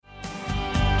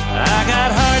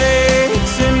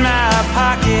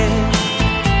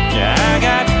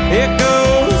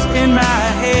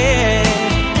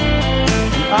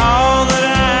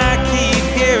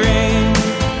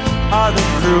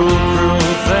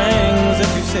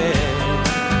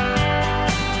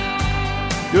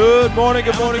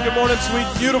Good morning, sweet,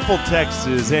 beautiful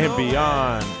Texas and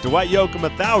beyond. Dwight Yoakam,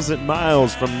 1,000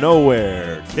 miles from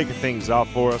nowhere, kicking things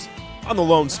off for us on the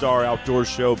Lone Star Outdoor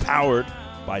Show, powered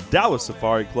by Dallas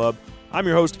Safari Club. I'm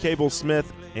your host, Cable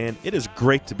Smith, and it is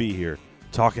great to be here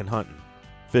talking hunting,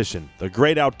 fishing, the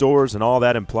great outdoors, and all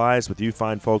that implies with you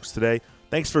fine folks today.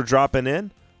 Thanks for dropping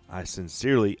in. I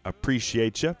sincerely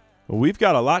appreciate you. We've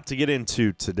got a lot to get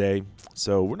into today,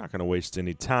 so we're not going to waste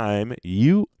any time.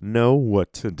 You know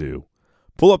what to do.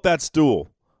 Pull up that stool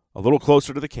a little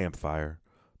closer to the campfire.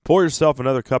 Pour yourself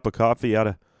another cup of coffee out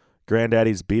of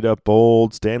Granddaddy's beat-up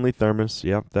old Stanley thermos.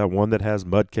 Yep, that one that has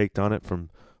mud caked on it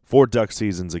from 4 duck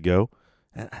seasons ago.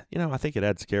 You know, I think it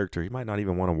adds character. You might not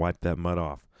even want to wipe that mud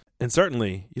off. And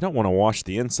certainly, you don't want to wash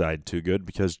the inside too good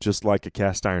because just like a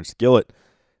cast iron skillet,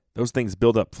 those things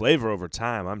build up flavor over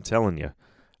time, I'm telling you.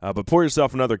 But pour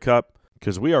yourself another cup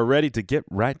because we are ready to get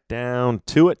right down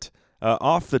to it.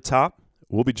 Off the top,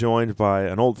 we'll be joined by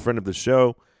an old friend of the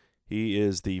show. He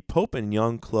is the Pope and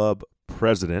Young Club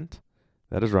president.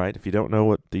 That is right. If you don't know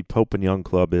what the Pope and Young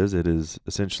Club is, it is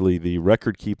essentially the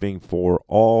record keeping for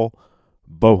all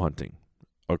bow hunting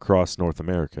across North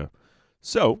America.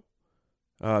 So,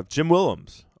 Jim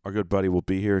Willems, our good buddy, will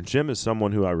be here. And Jim is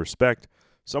someone who I respect,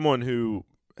 someone who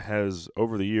has,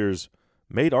 over the years,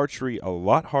 made archery a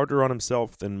lot harder on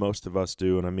himself than most of us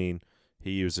do. And I mean,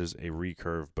 he uses a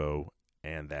recurve bow,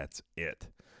 and that's it.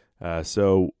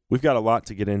 So we've got a lot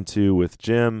to get into with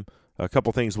Jim. A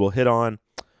couple things we'll hit on.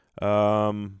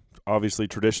 Obviously,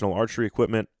 traditional archery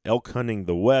equipment, elk hunting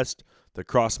the West, the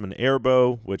Crosman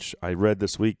airbow, which I read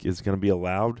this week is going to be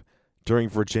allowed during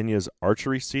Virginia's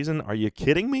archery season. Are you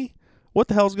kidding me? What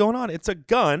the hell's going on? It's a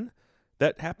gun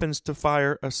that happens to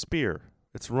fire a spear.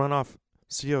 It's run off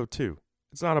CO2.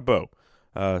 It's not a bow.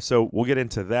 So we'll get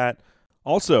into that.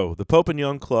 Also, the Pope and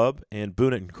Young Club and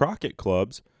Boone and Crockett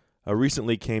Clubs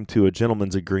recently came to a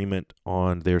gentleman's agreement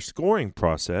on their scoring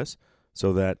process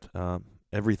so that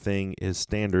everything is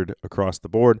standard across the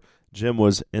board. Jim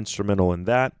was instrumental in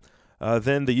that.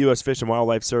 Then the U.S. Fish and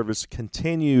Wildlife Service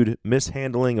continued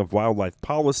mishandling of wildlife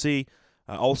policy.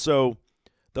 Also,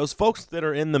 those folks that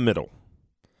are in the middle,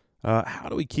 how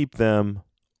do we keep them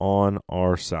on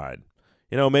our side?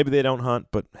 You know, maybe they don't hunt,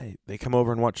 but hey, they come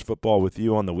over and watch football with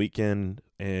you on the weekend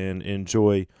and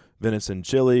enjoy venison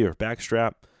chili or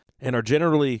backstrap and are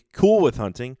generally cool with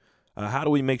hunting. How do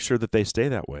we make sure that they stay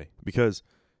that way? Because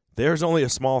there's only a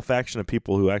small faction of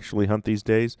people who actually hunt these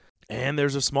days, and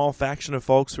there's a small faction of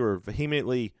folks who are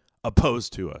vehemently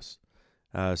opposed to us.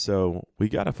 So we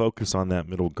got to focus on that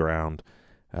middle ground.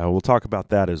 We'll talk about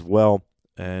that as well,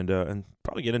 and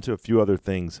probably get into a few other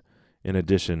things in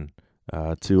addition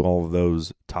to all of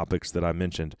those topics that I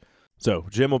mentioned. So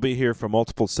Jim will be here for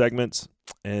multiple segments,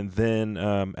 and then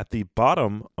at the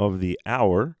bottom of the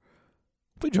hour,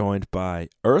 we'll be joined by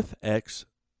EarthX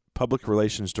Public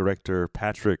Relations Director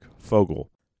Patrick Fogel.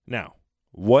 Now,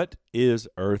 what is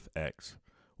EarthX?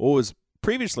 Well, it was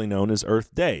previously known as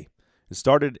Earth Day. It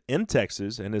started in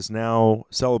Texas and is now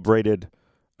celebrated,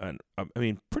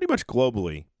 pretty much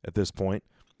globally at this point,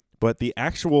 but the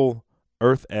actual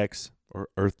EarthX or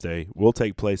Earth Day will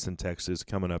take place in Texas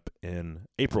coming up in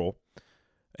April.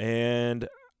 And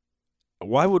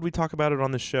why would we talk about it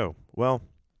on this show? Well,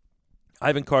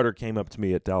 Ivan Carter came up to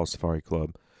me at Dallas Safari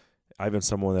Club. Ivan's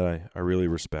someone that I really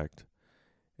respect.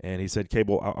 And he said,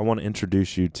 Cable, I want to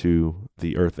introduce you to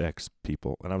the EarthX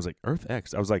people. And I was like,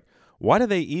 EarthX? I was like, why do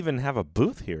they even have a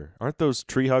booth here? Aren't those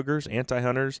tree huggers,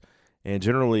 anti-hunters, and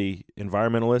generally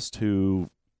environmentalists who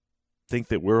think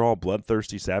that we're all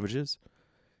bloodthirsty savages?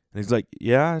 And he's like,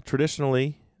 yeah,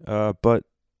 traditionally, but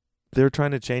they're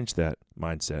trying to change that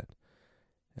mindset.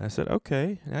 And I said,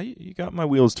 okay, now you got my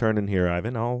wheels turning here,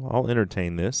 Ivan. I'll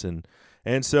entertain this.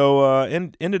 And so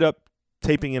ended up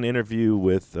taping an interview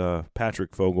with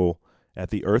Patrick Fogel at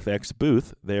the EarthX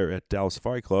booth there at Dallas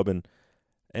Safari Club.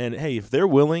 And hey, if they're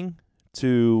willing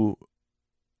to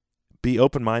be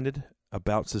open-minded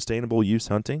about sustainable use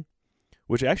hunting,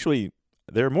 which actually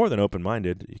they're more than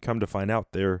open-minded, you come to find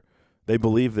out they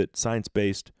believe that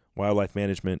science-based wildlife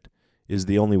management is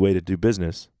the only way to do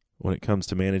business when it comes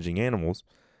to managing animals.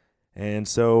 And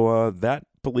so that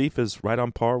belief is right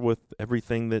on par with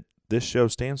everything that this show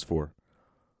stands for.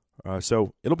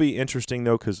 So it'll be interesting,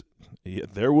 though, because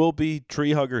there will be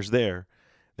tree huggers there.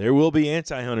 There will be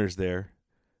anti-hunters there.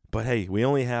 But, hey, we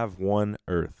only have one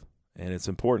Earth, and it's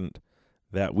important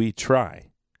that we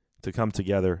try to come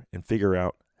together and figure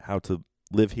out how to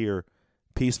live here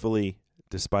peacefully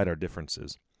despite our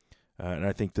differences. And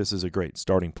I think this is a great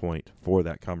starting point for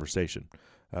that conversation.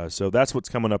 So that's what's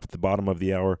coming up at the bottom of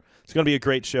the hour. It's going to be a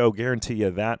great show, guarantee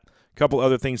you that. A couple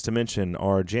other things to mention.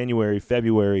 Our January,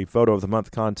 February Photo of the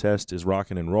Month contest is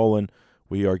rocking and rolling.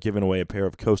 We are giving away a pair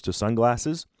of Costa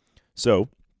sunglasses. So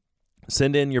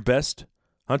send in your best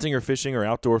hunting or fishing or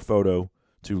outdoor photo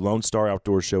to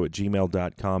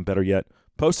LoneStarOutdoorShow@gmail.com. Better yet,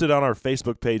 post it on our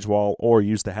Facebook page wall or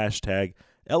use the hashtag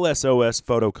LSOS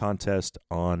Photo Contest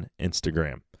on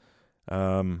Instagram.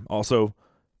 Also,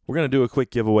 we're going to do a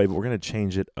quick giveaway, but we're going to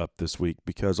change it up this week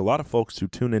because a lot of folks who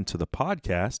tune into the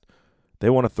podcast, they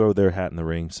want to throw their hat in the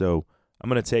ring. So I'm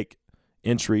going to take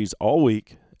entries all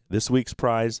week. This week's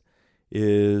prize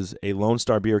is a Lone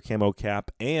Star Beer camo cap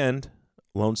and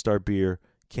Lone Star Beer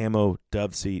camo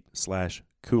dove seat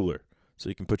 / cooler. So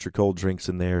you can put your cold drinks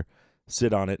in there,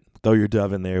 sit on it, throw your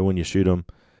dove in there when you shoot them.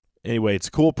 Anyway, it's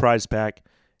a cool prize pack,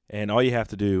 and all you have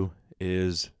to do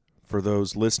is, for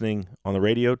those listening on the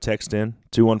radio, text in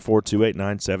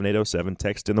 214-289-7807.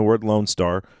 Text in the word Lone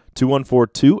Star,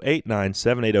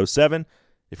 214-289-7807.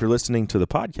 If you're listening to the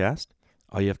podcast,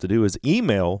 all you have to do is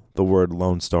email the word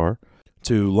Lone Star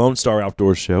to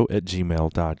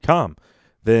LoneStarOutdoorShow@gmail.com.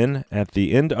 Then, at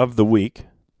the end of the week,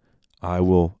 I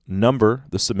will number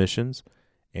the submissions,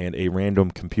 and a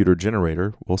random computer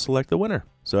generator will select the winner.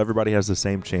 So everybody has the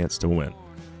same chance to win.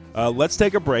 Let's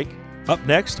take a break. Up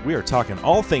next, we are talking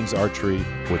all things archery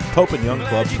with Pope and Young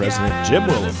Club President Jim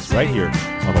Willems right here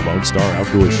on the Lone Star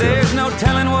Outdoors Show. There's no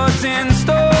telling what's in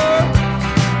store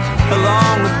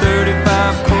along the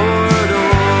 35 corridor.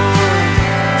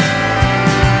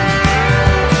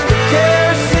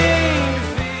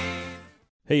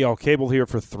 Hey y'all, Cable here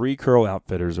for 3 Curl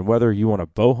Outfitters, and whether you want to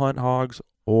bow hunt hogs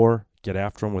or get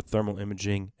after them with thermal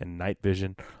imaging and night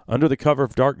vision, under the cover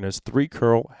of darkness, 3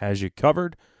 Curl has you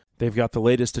covered. They've got the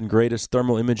latest and greatest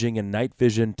thermal imaging and night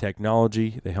vision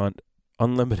technology. They hunt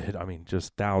unlimited,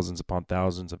 just thousands upon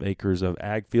thousands of acres of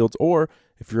ag fields, or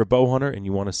if you're a bow hunter and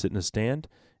you want to sit in a stand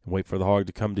and wait for the hog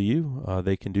to come to you,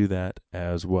 they can do that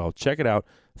as well. Check it out,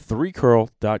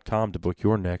 3curl.com to book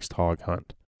your next hog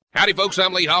hunt. Howdy, folks.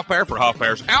 I'm Lee Hoffpauir for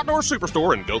Hoffpaur's Outdoor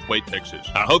Superstore in Goldthwaite, Texas.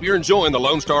 I hope you're enjoying the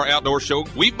Lone Star Outdoor Show.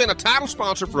 We've been a title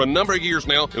sponsor for a number of years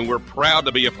now, and we're proud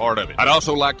to be a part of it. I'd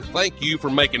also like to thank you for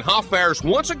making Hoffpaur's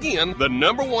once again the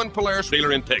 #1 Polaris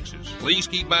dealer in Texas. Please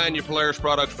keep buying your Polaris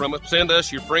products from us. Send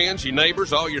us your friends, your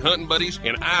neighbors, all your hunting buddies,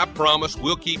 and I promise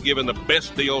we'll keep giving the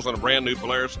best deals on a brand new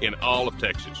Polaris in all of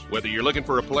Texas. Whether you're looking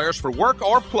for a Polaris for work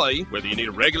or play, whether you need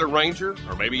a regular Ranger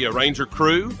or maybe a Ranger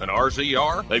Crew, an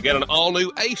RZR, they've got an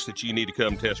all-new Ace that you need to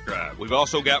come test drive. We've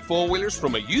also got four-wheelers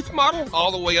from a youth model all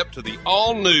the way up to the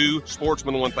all-new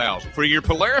Sportsman 1000. For your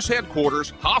Polaris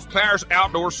headquarters, Hoffpaur's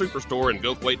Outdoor Superstore in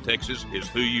Goldthwaite, Texas is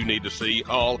who you need to see,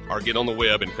 call, or get on the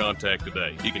web and contact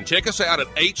today. You can check us out at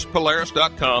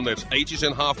hpolaris.com. That's H is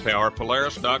in Hoffpauir,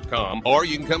 Polaris.com. Or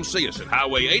you can come see us at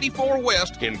Highway 84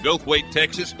 West in Goldthwaite,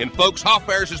 Texas. And folks,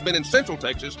 Hoffpaur's has been in Central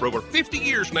Texas for over 50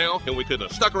 years now, and we couldn't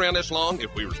have stuck around this long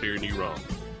if we were steering you wrong.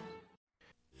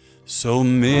 So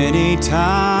many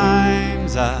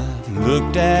times I've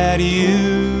looked at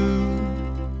you,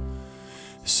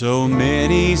 so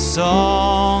many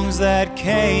songs that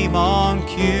came on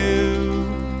cue.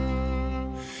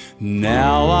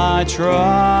 Now I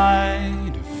try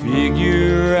to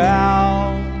figure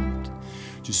out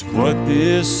just what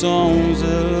this song's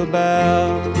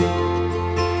about.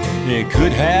 It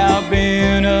could have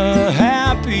been a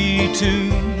happy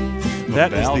tune.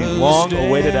 That is the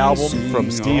long-awaited album from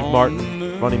Steve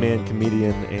Martin, funny man,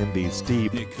 comedian, and the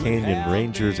Steep Canyon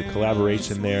Rangers, a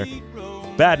collaboration there.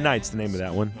 Bad Night's the name of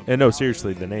that one. And no,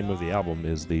 seriously, the name of the album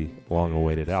is the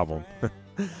long-awaited album.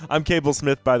 I'm Cable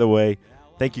Smith, by the way.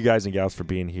 Thank you guys and gals for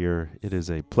being here. It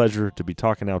is a pleasure to be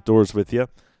talking outdoors with you.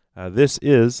 This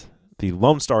is the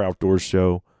Lone Star Outdoors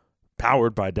Show,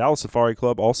 powered by Dallas Safari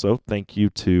Club. Also, thank you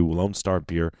to Lone Star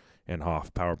Beer and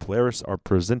Hoffpauir Polaris, our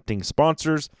presenting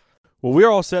sponsors. Well,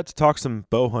 we're all set to talk some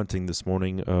bow hunting this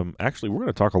morning. Actually, we're going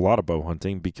to talk a lot of bow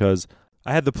hunting because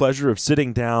I had the pleasure of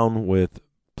sitting down with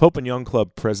Pope and Young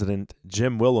Club President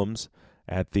Jim Willems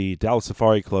at the Dallas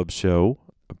Safari Club show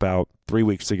about 3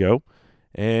 weeks ago,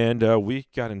 and we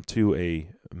got into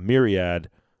a myriad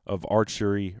of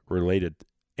archery-related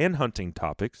and hunting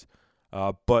topics.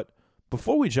 But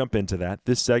before we jump into that,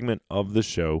 this segment of the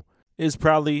show is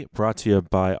proudly brought to you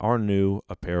by our new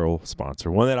apparel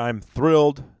sponsor, one that I'm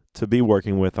thrilled to be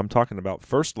working with. I'm talking about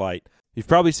First Light. You've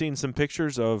probably seen some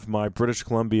pictures of my British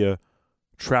Columbia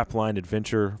trapline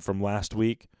adventure from last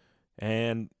week,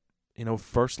 and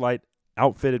First Light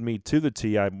outfitted me to the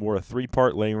T. I wore a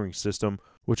 3-part layering system,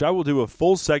 which I will do a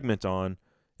full segment on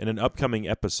in an upcoming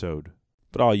episode.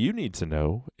 But all you need to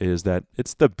know is that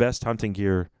it's the best hunting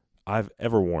gear I've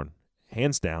ever worn,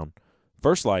 hands down.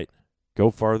 First Light,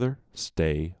 go farther,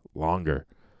 stay longer.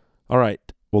 All right,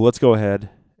 Well, let's go ahead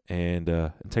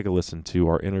and take a listen to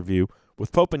our interview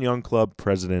with Pope and Young Club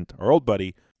president, our old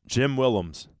buddy, Jim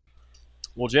Willems.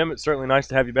 Well, Jim, it's certainly nice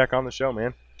to have you back on the show,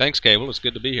 man. Thanks, Cable. It's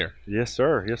good to be here. Yes,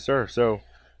 sir. Yes, sir. So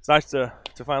it's nice to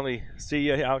finally see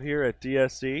you out here at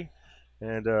DSC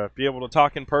and be able to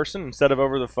talk in person instead of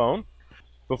over the phone.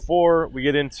 Before we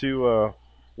get into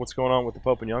what's going on with the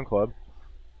Pope and Young Club,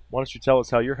 why don't you tell us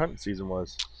how your hunting season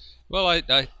was? Well,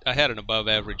 I had an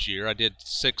above-average year. I did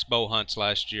 6 bow hunts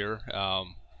last year,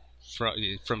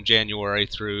 from January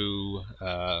through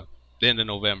the end of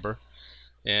November,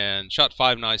 and shot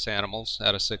 5 nice animals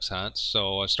out of 6 hunts.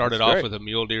 So I started off with a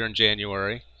mule deer in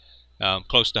January,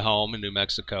 close to home in New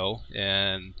Mexico,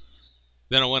 and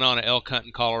then I went on an elk hunt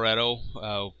in Colorado,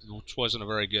 which wasn't a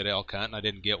very good elk hunt, and I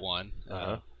didn't get one.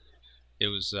 It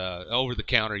was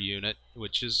over-the-counter unit,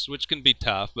 which can be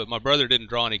tough. But my brother didn't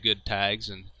draw any good tags,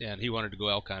 and he wanted to go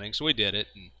elk hunting, so we did it.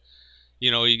 And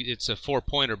it's a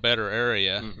 4-point or better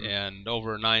area, and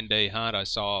over a 9-day hunt, I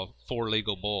saw 4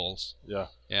 legal bulls. Yeah.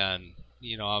 And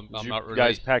I'm not really. You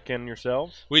guys pack in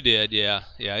yourselves? We did, yeah.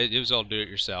 It was all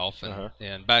do-it-yourself,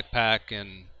 and backpack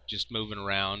and just moving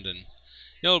around, and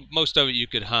most of it you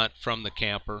could hunt from the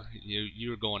camper. You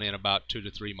were going in about 2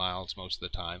 to 3 miles most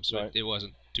of the time, so it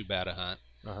wasn't too bad a hunt.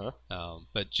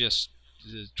 But just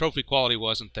the trophy quality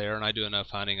wasn't there, and I do enough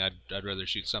hunting. I'd rather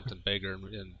shoot something bigger,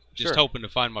 and just hoping to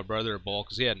find my brother a bull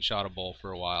because he hadn't shot a bull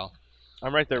for a while.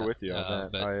 I'm right there with you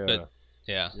on that.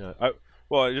 Yeah.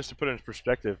 Well, just to put it in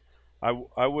perspective,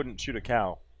 I wouldn't shoot a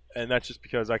cow, and that's just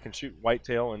because I can shoot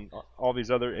whitetail and all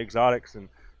these other exotics, and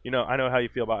I know how you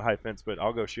feel about high fence, but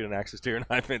I'll go shoot an axis deer in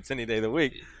high fence any day of the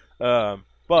week.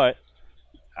 But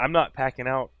I'm not packing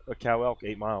out a cow elk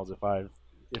 8 miles if I've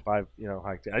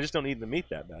hiked it. I just don't need the meat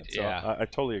that bad. So I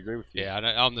totally agree with you. Yeah, and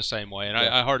I'm the same way. And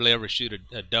I hardly ever shoot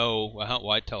a doe. I hunt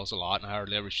whitetails a lot, and I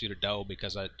hardly ever shoot a doe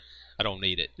because I don't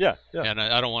need it. Yeah. And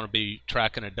I don't want to be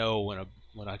tracking a doe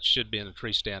when I should be in a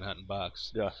tree stand hunting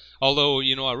bucks. Yeah. Although,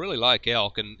 I really like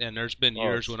elk, and there's been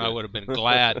years when I would have been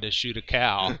glad to shoot a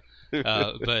cow,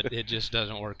 but it just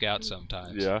doesn't work out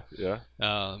sometimes. Yeah.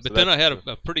 But then I had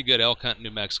a pretty good elk hunt in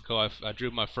New Mexico. I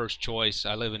drew my first choice.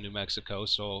 I live in New Mexico,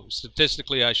 so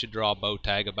statistically I should draw a bow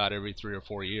tag about every 3 or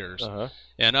 4 years.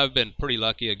 And I've been pretty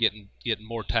lucky at getting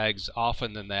more tags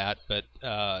often than that, but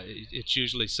it's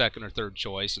usually second or third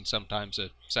choice, and sometimes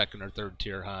a second or third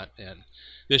tier hunt. And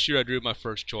this year I drew my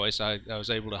first choice. I was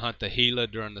able to hunt the Gila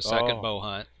during the second bow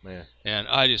hunt, and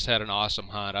I just had an awesome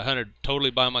hunt. I hunted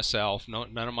totally by myself.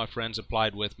 None of my friends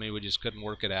applied with me. We just couldn't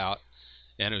work it out.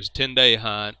 And it was a 10-day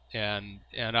hunt, and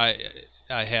I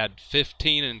had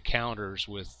 15 encounters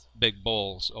with big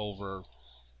bulls over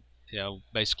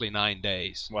basically 9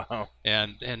 days. Wow.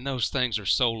 And those things are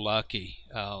so lucky.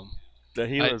 The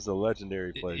Gila is a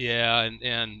legendary place. Yeah,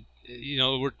 and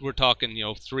we're talking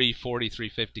 340,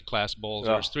 350 class bulls.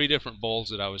 There's 3 different bulls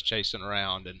that I was chasing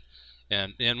around,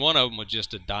 and one of them was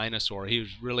just a dinosaur. He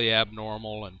was really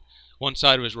abnormal, and one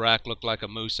side of his rack looked like a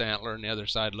moose antler, and the other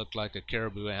side looked like a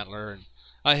caribou antler. And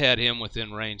I had him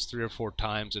within range 3 or 4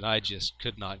 times, and I just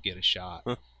could not get a shot.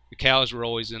 The cows were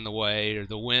always in the way, or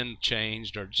the wind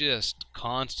changed, or just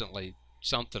constantly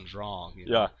something's wrong.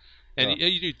 Yeah. And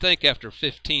you'd think after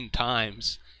 15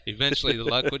 times, eventually the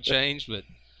luck would change,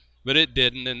 but it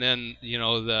didn't. And then,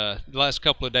 the last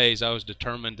couple of days, I was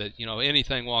determined that,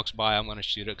 anything walks by, I'm going to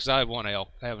shoot it, because I want elk.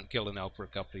 I haven't killed an elk for a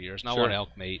couple of years, and I want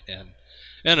elk meat. And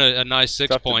a nice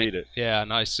 6-point. Yeah, a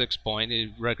nice 6-point.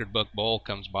 A record book bull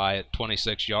comes by at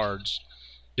 26 yards.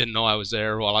 Didn't know I was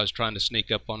there while I was trying to sneak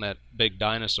up on that big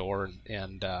dinosaur,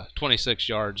 and 26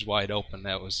 yards wide open.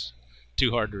 That was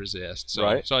too hard to resist. So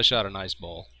I shot a nice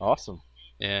bull. Awesome.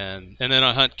 And then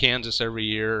I hunt Kansas every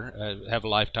year. I have a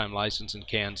lifetime license in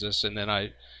Kansas, and then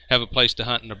I have a place to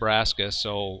hunt in Nebraska.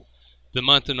 So the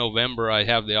month of November, I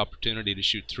have the opportunity to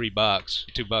shoot 3 bucks,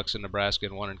 2 bucks in Nebraska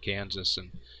and 1 in Kansas,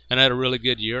 and I had a really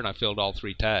good year, and I filled all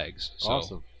 3 tags. So,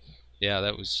 awesome. Yeah,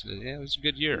 it was a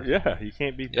good year. Yeah, you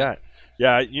can't beat that.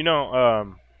 Yeah,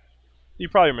 you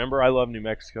probably remember I love New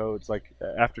Mexico. It's like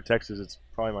after Texas, it's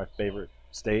probably my favorite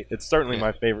state. It's certainly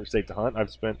my favorite state to hunt. I've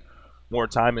spent more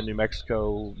time in New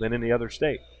Mexico than any other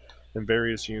state in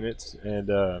various units.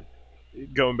 And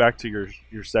going back to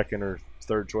your second or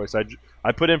third choice,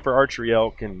 I put in for archery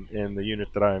elk in the unit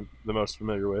that I'm the most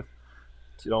familiar with.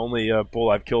 The only bull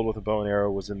I've killed with a bow and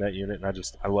arrow was in that unit, and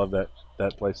I love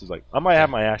that place. Is like I might have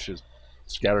my ashes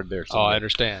scattered there somewhere. Oh, I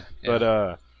understand. Yeah.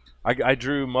 But I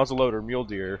drew muzzleloader mule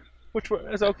deer, which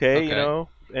is okay.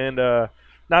 And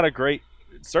not a great,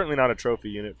 certainly not a trophy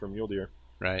unit for mule deer.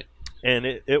 Right. And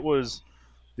it was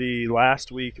the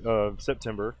last week of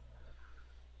September.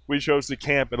 We chose to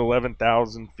camp at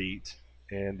 11,000 feet,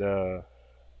 and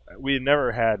we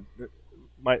never had.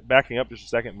 Backing up just a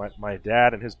second, my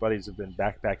dad and his buddies have been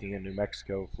backpacking in New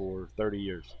Mexico for 30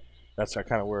 years. That's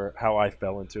kind of how I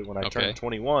fell into it. When I turned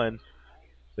 21,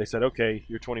 they said, okay,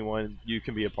 you're 21, you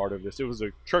can be a part of this. It was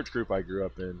a church group I grew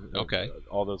up in. Okay.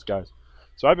 All those guys.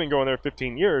 So I've been going there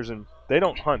 15 years, and they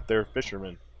don't hunt. They're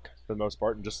fishermen for the most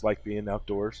part and just like being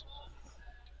outdoors.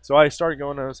 So I started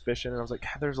going on fishing, and I was like,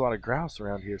 there's a lot of grouse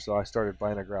around here. So I started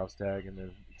buying a grouse tag, and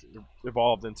then it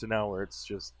evolved into now where it's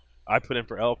just I put in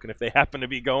for elk, and if they happen to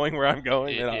be going where I'm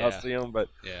going, then I'll see them. But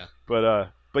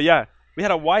yeah, we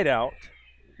had a whiteout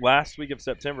last week of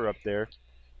September up there.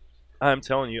 I'm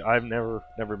telling you, I've never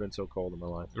been so cold in my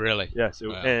life. Really? Yes.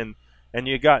 Wow. And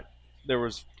you got there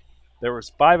was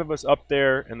 5 of us up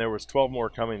there, and there was 12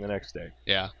 more coming the next day.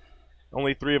 Yeah.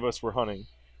 Only 3 of us were hunting,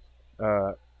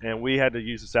 and we had to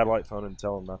use a satellite phone and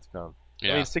tell them not to come.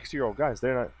 Yeah. I mean, 60-year-old guys.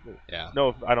 They're not. Yeah.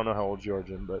 No, I don't know how old you are,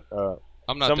 Jim, but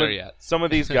I'm not there yet. Some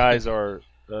of these guys are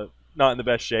not in the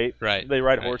best shape. Right. They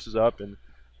ride horses up, and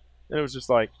it was just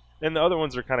like. And the other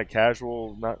ones are kind of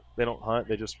casual. They don't hunt.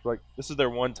 They just like this is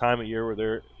their one time a year where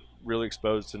they're really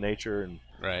exposed to nature and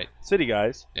right. City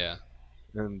guys. Yeah.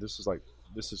 And this is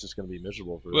just going to be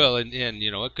miserable for them. Well, and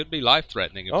it could be life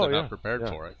threatening if they're not prepared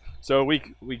for it. So we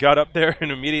got up there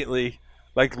and immediately,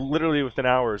 like literally within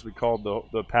hours, we called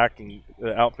the packing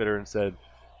outfitter and said,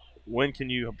 when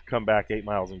can you come back 8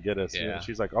 miles and get us? Yeah. And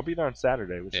she's like, I'll be there on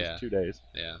Saturday, which is 2 days.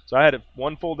 Yeah. So I had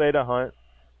one full day to hunt.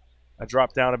 I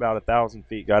dropped down about 1,000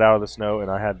 feet, got out of the snow,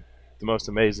 and I had the most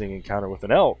amazing encounter with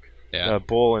an elk, a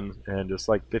bull, and just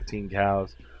like 15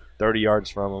 cows, 30 yards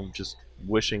from them, just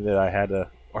wishing that I had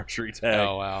a archery tag.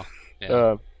 Oh, wow.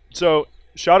 Yeah. So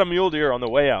shot a mule deer on the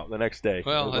way out the next day.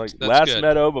 Well, that's last good.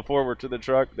 Meadow before we're to the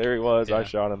truck. There he was. Yeah. I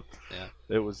shot him. Yeah.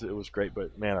 It was great,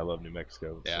 but man, I love New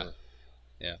Mexico. Yeah. So.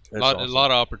 Yeah. Awesome. A lot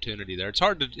of opportunity there. It's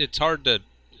hard to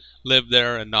live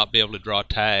there and not be able to draw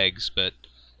tags, but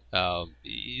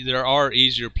there are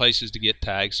easier places to get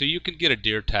tags. So you can get a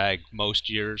deer tag most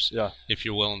years if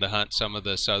you're willing to hunt some of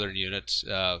the southern units.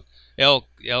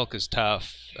 Elk is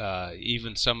tough.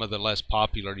 Even some of the less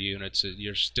popular units,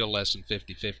 you're still less than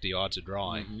 50-50 odds of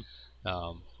drawing.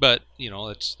 Mm-hmm. But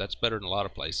that's better than a lot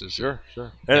of places. Sure.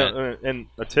 And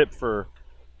a tip for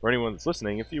anyone that's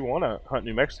listening: if you want to hunt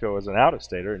New Mexico as an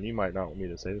out-of-stater, and you might not want me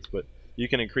to say this, but you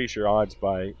can increase your odds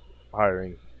by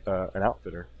hiring an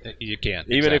outfitter. You can.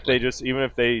 Even if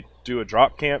they do a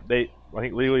drop camp, I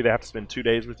think legally they have to spend 2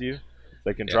 days with you.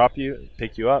 They can drop you,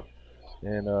 pick you up,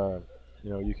 and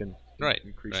you can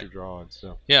increase your draw odds.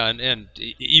 So and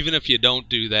even if you don't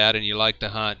do that and you like to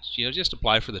hunt, just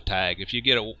apply for the tag. If you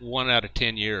get it 1 out of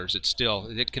 10 years,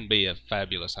 it can be a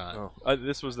fabulous hunt.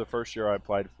 This was the first year I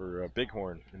applied for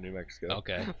Bighorn in New Mexico.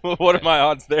 Okay. What are my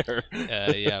odds there?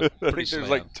 Yeah, I think there's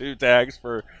like 2 tags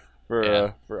for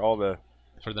all the.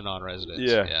 For the non-residents.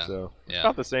 Yeah. So it's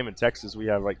about the same in Texas. We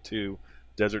have like 2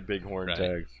 desert bighorn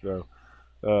tags. So,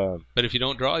 but if you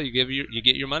don't draw, you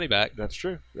get your money back. That's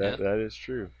true. That is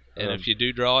true. And if you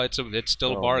do draw, it's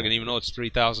still a bargain. Even though it's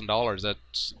 $3,000,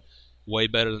 that's way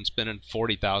better than spending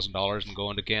 $40,000 and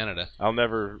going to Canada. I'll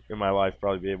never in my life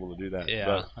probably be able to do that.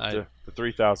 Yeah. But the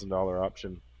 $3,000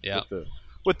 option. Yeah.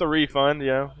 With the refund,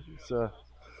 well,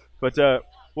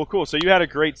 cool. So you had a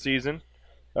great season.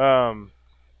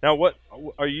 Now, what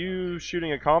are you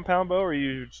shooting, a compound bow, or are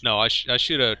you? No, I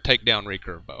shoot a takedown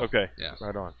recurve bow. Okay. Yeah.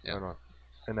 Right on. Yeah. Right on.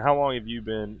 And how long have you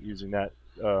been using that?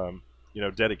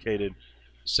 Dedicated.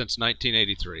 Since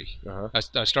 1983. Uh-huh.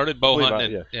 I started bow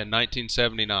hunting in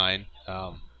 1979.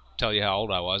 Tell you how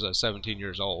old I was. I was 17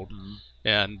 years old, mm-hmm.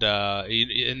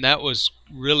 and that was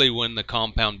really when the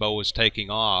compound bow was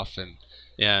taking off,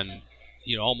 and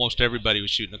almost everybody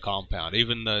was shooting a compound.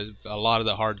 Even a lot of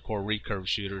the hardcore recurve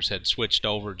shooters had switched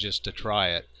over just to try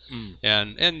it.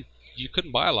 And you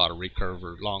couldn't buy a lot of recurve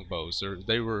or longbows.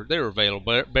 They were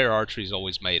available. Bear Archery's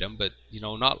always made them, but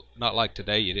not like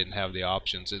today. You didn't have the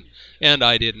options, and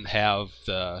I didn't have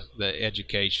the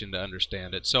education to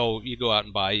understand it. So you go out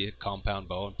and buy a compound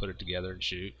bow and put it together and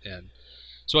shoot. And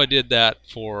so I did that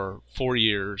for 4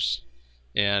 years,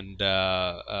 and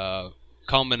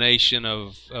combination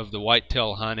of the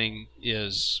whitetail hunting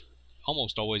is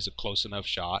almost always a close enough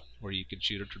shot where you can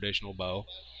shoot a traditional bow,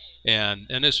 and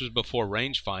this was before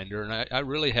rangefinder, and I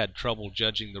really had trouble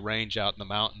judging the range out in the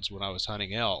mountains when I was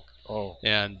hunting elk.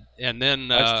 And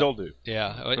then I still do.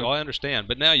 Yeah, well, I understand,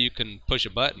 but now you can push a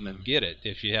button and get it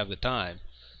if you have the time.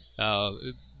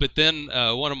 But then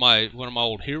one of my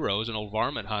old heroes, an old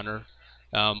varmint hunter,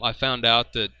 I found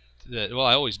out that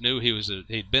I always knew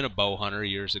he'd been a bow hunter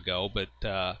years ago, but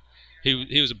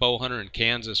he was a bow hunter in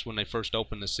Kansas when they first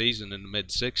opened the season in the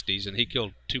mid-'60s, and he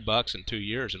killed 2 bucks in 2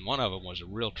 years, and one of them was a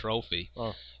real trophy.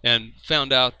 Oh. And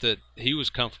found out that he was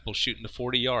comfortable shooting to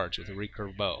 40 yards with a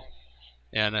recurve bow.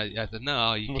 And I thought,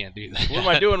 no, you can't do that. What am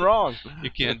I doing wrong? You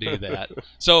can't do that.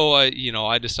 So,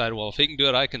 I decided, well, if he can do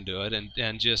it, I can do it,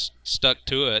 and just stuck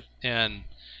to it. And,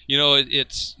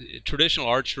 it's traditional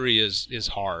archery is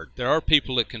hard. There are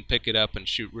people that can pick it up and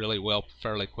shoot really well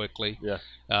fairly quickly. Yeah.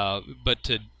 But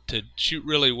to shoot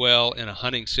really well in a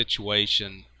hunting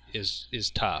situation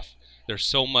is tough. There's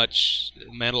so much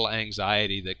mental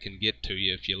anxiety that can get to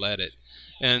you if you let it.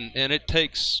 And it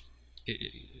takes,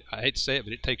 I hate to say it,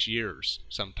 but it takes years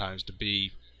sometimes to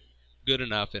be good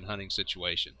enough in hunting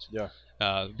situations. Yeah.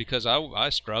 Because I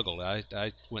struggled.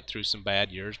 I went through some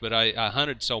bad years, but I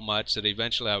hunted so much that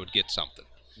eventually I would get something.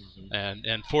 Mm-hmm.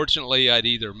 And fortunately, I'd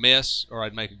either miss or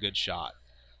I'd make a good shot.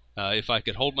 If I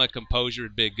could hold my composure,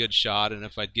 it'd be a good shot, and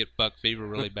if I'd get buck fever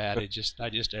really bad, I just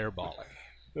airball it.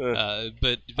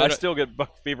 But I still get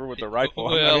buck fever with the rifle.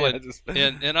 Well,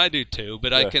 and I do too.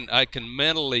 But yeah. I can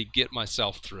mentally get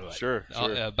myself through it. Sure.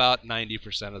 About 90% of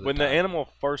the time. When the animal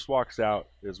first walks out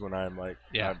is when I'm like,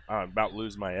 I'm about to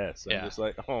lose my ass. I'm just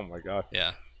like, oh my god.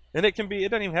 Yeah. And it doesn't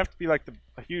even have to be like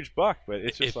a huge buck, but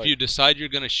it's just if you decide you're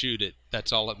going to shoot it,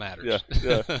 that's all that matters.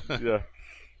 Yeah.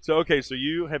 So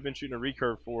you have been shooting a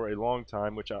recurve for a long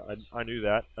time, which I knew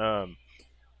that,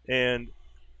 and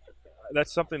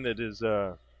that's something that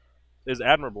is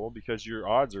admirable because your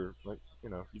odds are like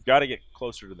you've got to get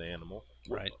closer to the animal.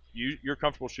 Right. You're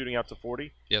comfortable shooting out to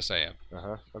 40? Yes, I am.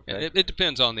 Okay. It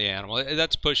depends on the animal.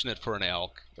 That's pushing it for an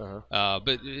elk. But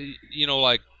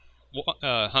like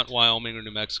hunt Wyoming or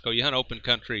New Mexico, you hunt open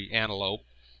country antelope.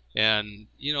 And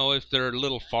if they're a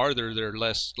little farther, they're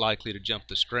less likely to jump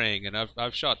the string. And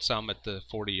I've shot some at the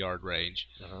 40-yard range,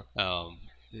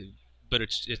 but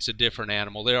it's a different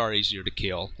animal. They are easier to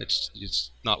kill.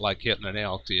 It's not like hitting an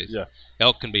elk.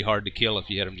 Elk can be hard to kill if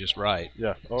you hit them just right.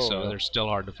 Yeah. They're still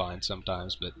hard to find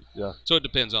sometimes. But so it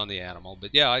depends on the animal.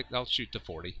 But I'll shoot to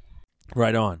 40.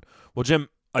 Right on. Well, Jim,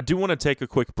 I do want to take a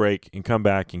quick break and come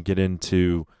back and get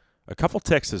into a couple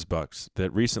Texas bucks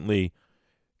that recently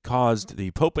caused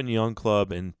the Pope and Young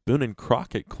Club and Boone and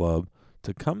Crockett Club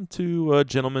to come to a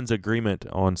gentleman's agreement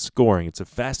on scoring. It's a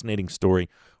fascinating story.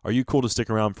 Are you cool to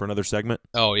stick around for another segment?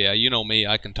 Oh, yeah. You know me.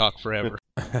 I can talk forever.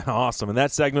 Awesome. And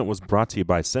that segment was brought to you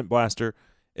by Scent Blaster.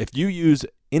 If you use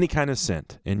any kind of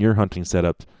scent in your hunting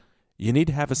setup, you need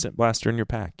to have a Scent Blaster in your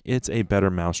pack. It's a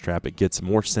better mousetrap. It gets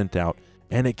more scent out,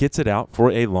 and it gets it out for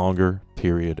a longer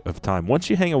period of time. Once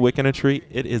you hang a wick in a tree,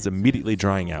 it is immediately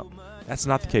drying out. That's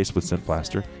not the case with Scent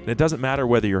Blaster, and it doesn't matter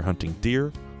whether you're hunting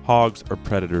deer, hogs, or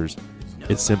predators.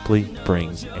 It simply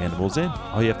brings animals in.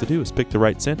 All you have to do is pick the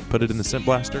right scent, put it in the Scent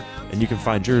Blaster, and you can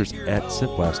find yours at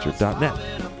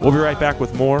scentblaster.net. We'll be right back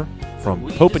with more from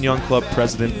Pope and Young Club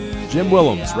President Jim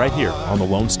Willems right here on the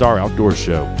Lone Star Outdoors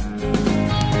Show.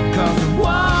 'Cause the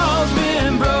wall's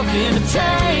been broken, the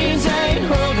chains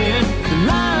ain't holding, the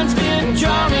line's been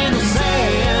drawn in the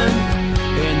sand,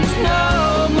 and there's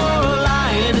no more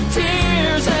lying, the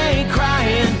tears ain't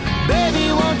crying,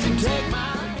 baby, won't you take my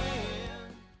hand?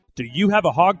 Do you have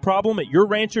a hog problem at your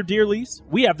ranch or deer lease?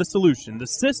 We have the solution. The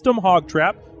System Hog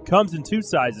Trap comes in two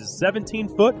sizes,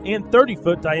 17-foot and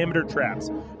 30-foot diameter traps.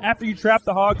 After you trap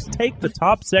the hogs, take the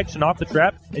top section off the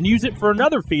trap and use it for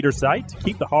another feeder site to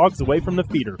keep the hogs away from the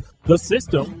feeder. The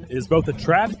system is both a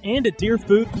trap and a deer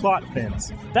food plot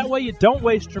fence. That way you don't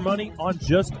waste your money on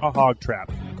just a hog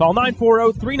trap. Call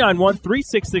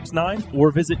 940-391-3669 or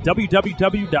visit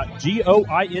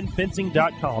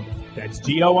www.goinfencing.com. That's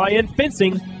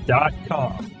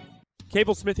goinfencing.com.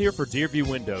 Cable Smith here for Deerview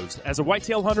Windows. As a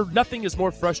whitetail hunter, nothing is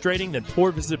more frustrating than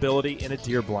poor visibility in a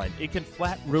deer blind. It can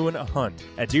flat ruin a hunt.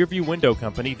 At Deerview Window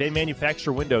Company, they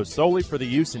manufacture windows solely for the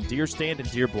use in deer stand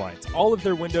and deer blinds. All of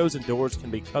their windows and doors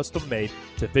can be custom made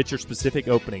to fit your specific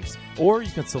openings. Or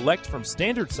you can select from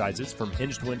standard sizes from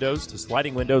hinged windows to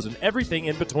sliding windows and everything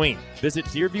in between. Visit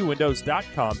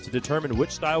DeerviewWindows.com to determine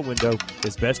which style window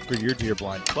is best for your deer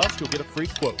blind. Plus, you'll get a free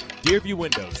quote. Deerview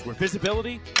Windows, where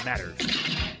visibility matters.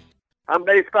 I'm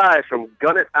Dave Spies from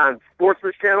Gun It on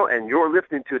Sportsman's Channel, and you're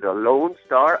listening to the Lone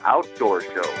Star Outdoor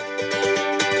Show.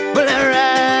 Well, I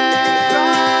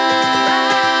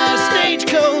ride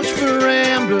stagecoach for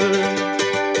ramblers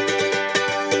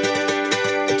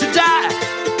to die,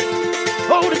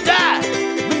 oh, to die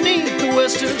beneath the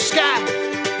western sky.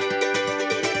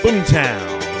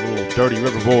 Boomtown, little Dirty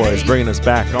River Boys, bringing us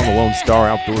back on the Lone Star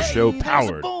Outdoor Show,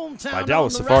 powered by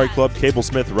Dallas Safari Club. Cable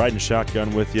Smith riding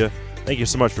shotgun with you. Thank you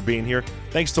so much for being here.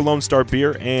 Thanks to Lone Star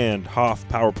Beer and Hoff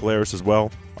Power Polaris as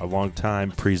well, our longtime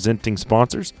presenting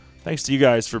sponsors. Thanks to you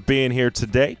guys for being here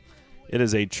today. It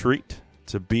is a treat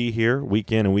to be here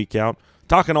week in and week out,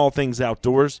 talking all things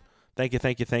outdoors. Thank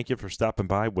you for stopping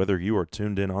by, whether you are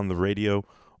tuned in on the radio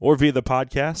or via the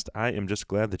podcast. I am just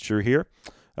glad that you're here.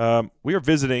 We are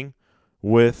visiting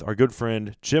with our good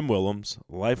friend Jim Willems,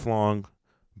 lifelong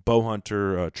bow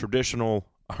hunter, traditional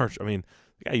archer. I mean,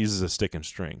 the guy uses a stick and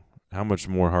string. How much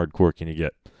more hardcore can you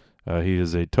get? He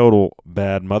is a total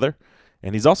bad mother,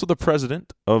 and he's also the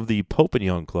president of the Pope and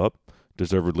Young Club,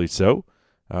 deservedly so.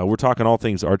 We're talking all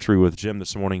things archery with Jim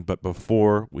this morning, but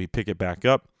before we pick it back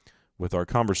up with our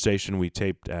conversation we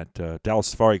taped at Dallas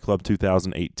Safari Club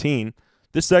 2018,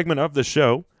 this segment of the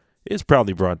show is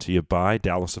proudly brought to you by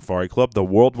Dallas Safari Club, the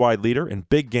worldwide leader in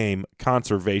big game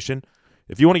conservation.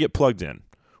 If you want to get plugged in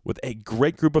with a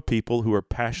great group of people who are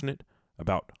passionate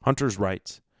about hunters'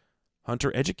 rights,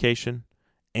 hunter education,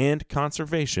 and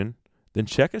conservation, then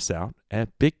check us out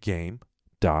at biggame.org.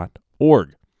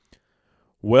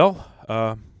 Well,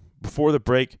 before the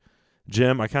break,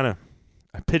 Jim, I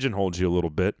pigeonholed you a little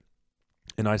bit,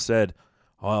 and I said,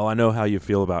 well, I know how you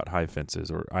feel about high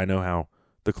fences, or I know how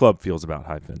the club feels about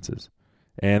high fences.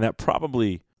 And that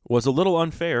probably was a little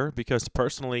unfair because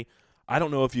personally, I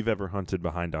don't know if you've ever hunted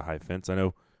behind a high fence. I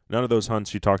know none of those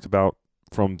hunts you talked about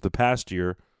from the past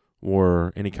year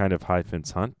were any kind of high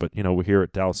fence hunt, but we're here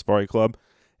at Dallas Safari Club,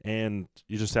 and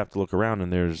you just have to look around,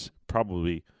 and there's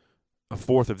probably a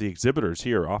fourth of the exhibitors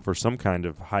here offer some kind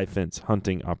of high fence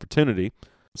hunting opportunity.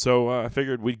 So I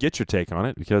figured we'd get your take on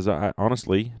it because I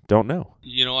honestly don't know.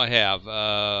 I have.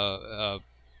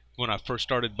 When I first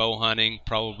started bow hunting,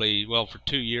 for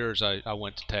 2 years, I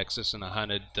went to Texas and I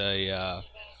hunted a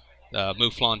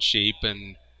mouflon sheep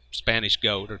and Spanish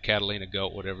goat or Catalina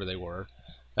goat, whatever they were.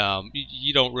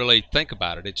 You don't really think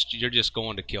about it. You're just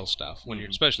going to kill stuff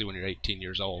especially when you're 18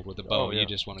 years old with a bow. Oh, yeah. You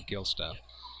just want to kill stuff.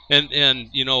 And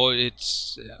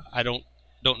it's I don't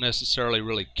necessarily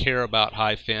really care about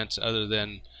high fence other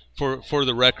than for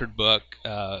the record book.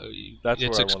 That's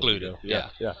it's where excluded. Yeah.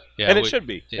 Yeah, And it should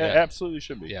be. Yeah. It absolutely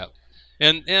should be. Yeah.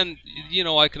 And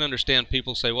I can understand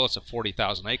people say, well, it's a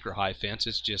 40,000 acre high fence.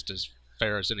 It's just as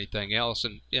fair as anything else.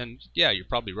 And yeah, you're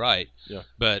probably right. Yeah.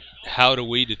 But how do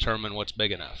we determine what's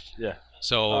big enough? Yeah.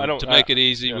 So to make it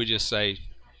easy, we just say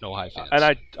no high fence. And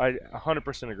I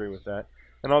 100% agree with that.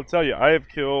 And I'll tell you, I have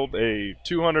killed a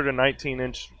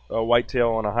 219-inch whitetail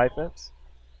on a high fence.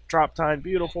 Drop tine,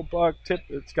 beautiful buck.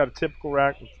 It's got a typical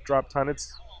rack with drop tine.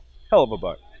 It's hell of a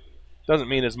buck. Doesn't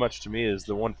mean as much to me as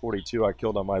the 142 I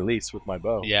killed on my lease with my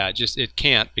bow. Yeah, it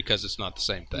can't because it's not the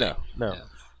same thing. No.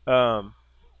 Yeah.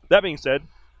 That being said,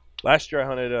 last year I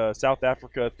hunted South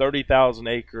Africa 30,000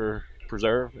 acre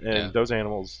preserve, and those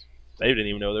animals, they didn't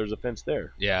even know there was a fence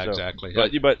there. Yeah, exactly.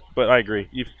 But I agree.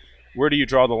 Where do you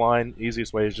draw the line?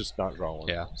 Easiest way is just not draw one.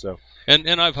 Yeah. So. And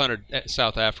I've hunted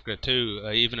South Africa too.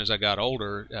 Even as I got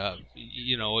older,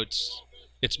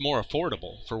 it's more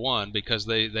affordable for one because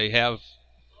they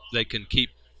can keep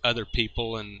other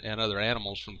people and other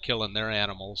animals from killing their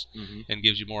animals, and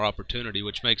gives you more opportunity,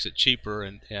 which makes it cheaper.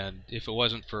 And if it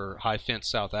wasn't for high fence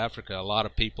South Africa, a lot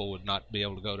of people would not be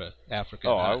able to go to Africa.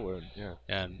 Oh, I would. Yeah.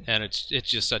 And it's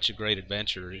just such a great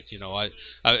adventure.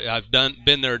 I've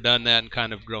been there, done that, and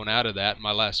kind of grown out of that. In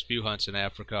my last few hunts in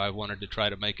Africa, I wanted to try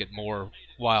to make it more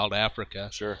wild Africa.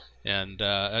 Sure. And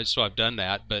so I've done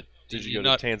that, but. Did you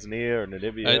go to Tanzania or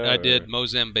Namibia? I did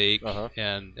Mozambique, Uh-huh.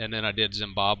 and then I did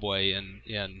Zimbabwe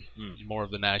in more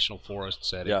of the national forest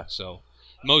setting. Yeah. So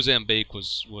Mozambique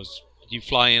was you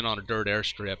fly in on a dirt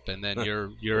airstrip, and then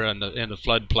you're in the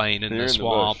floodplain in the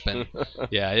swamp, and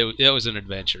yeah, it was an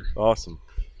adventure. Awesome.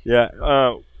 Yeah.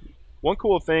 One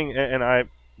cool thing, and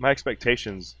my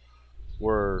expectations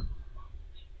were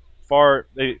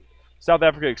South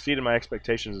Africa exceeded my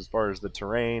expectations as far as the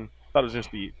terrain. I thought it was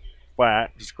just be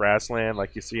flat, just grassland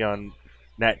like you see on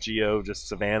Nat Geo, just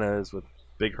savannas with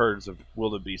big herds of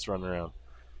wildebeest running around.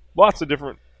 Lots of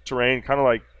different terrain, kind of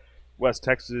like West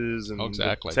Texas and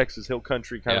Texas Hill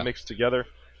Country kind of mixed together.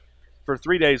 For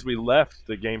 3 days, we left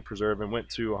the game preserve and went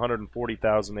to a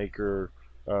 140,000 acre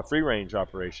free range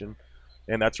operation,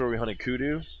 and that's where we hunted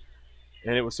kudu.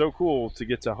 And it was so cool to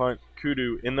get to hunt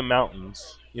kudu in the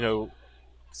mountains,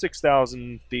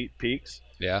 6,000 feet peaks.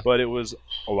 Yeah. But it was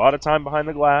a lot of time behind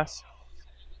the glass.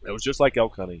 It was just like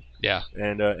elk hunting. Yeah.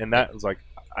 And that was like,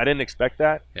 I didn't expect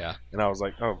that. Yeah. And I was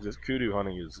like, oh, this kudu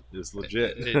hunting is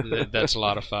legit. That's a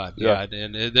lot of fun. Yeah.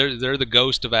 And they're the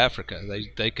ghost of Africa.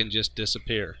 They can just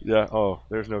disappear. Yeah. Oh,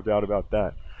 there's no doubt about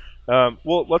that.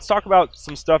 Well, let's talk about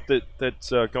some stuff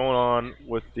that's going on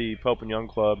with the Pope and Young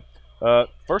Club.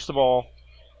 First of all,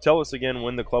 tell us again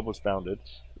when the club was founded.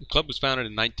 The club was founded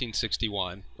in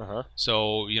 1961. Uh-huh.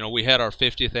 So, we had our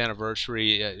 50th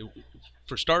anniversary.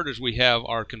 For starters, we have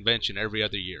our convention every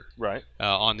other year. Right.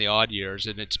 On the odd years,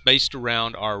 and it's based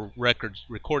around our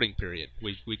recording period.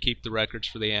 We keep the records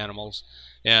for the animals,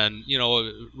 and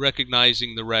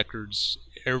recognizing the records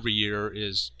every year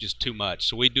is just too much.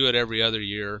 So we do it every other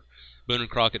year. Boone and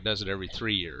Crockett does it every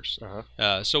 3 years.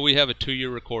 Uh-huh. So we have a 2-year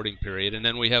recording period, and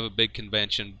then we have a big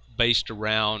convention based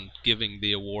around giving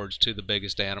the awards to the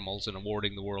biggest animals and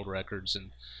awarding the world records.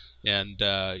 And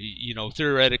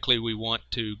theoretically, we want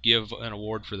to give an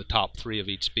award for the top 3 of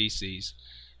each species.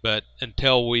 But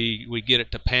until we get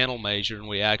it to panel measure and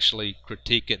we actually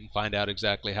critique it and find out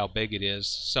exactly how big it is,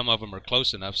 some of them are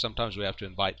close enough. Sometimes we have to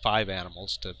invite 5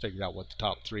 animals to figure out what the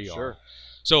top 3 are. Sure.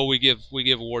 So we give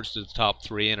awards to the top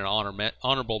 3 and an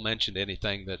honorable mention to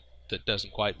anything that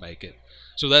doesn't quite make it.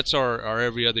 So that's our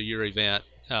every other year event.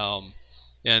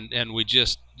 And we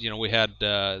just, we had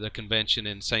the convention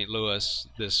in St. Louis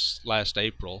this last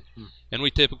April, and we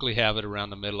typically have it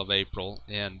around the middle of April,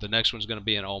 and the next one's going to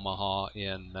be in Omaha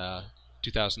in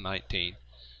 2019.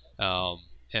 And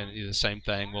the same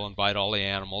thing, we'll invite all the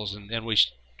animals, and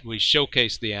we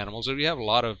showcase the animals. And we have a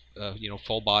lot of,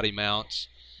 full body mounts,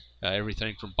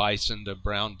 everything from bison to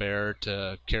brown bear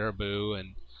to caribou,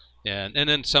 and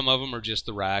then some of them are just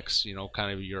the racks,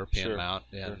 kind of a European Sure, mount.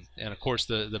 sure. And of course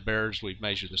the bears, we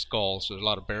measure the skulls, so there's a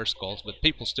lot of bear skulls, but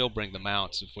people still bring the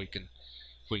mounts if we can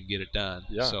get it done.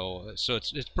 Yeah. So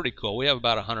it's pretty cool. We have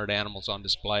about 100 animals on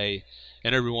display,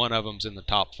 and every one of them's in the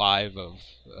top 5 of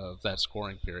that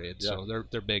scoring period. Yeah. So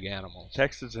they're big animals.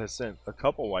 Texas has sent a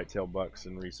couple whitetail bucks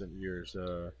in recent years.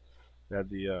 They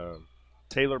had the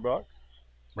Taylor buck.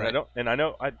 Right.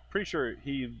 I'm pretty sure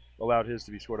he allowed his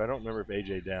to be scored. I don't remember if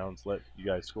AJ Downs let you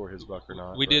guys score his buck or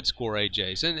not. We did score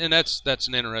AJ's, and that's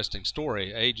an interesting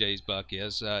story. AJ's buck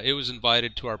is it was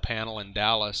invited to our panel in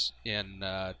Dallas in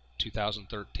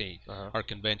 2013. Uh-huh. Our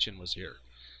convention was here,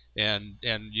 and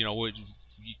in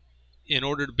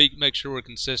order to make sure we're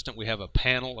consistent, we have a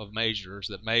panel of measurers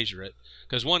that measure it,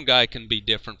 because one guy can be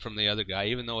different from the other guy,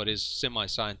 even though it is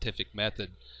semi-scientific method.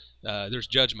 There's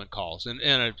judgment calls, and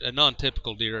a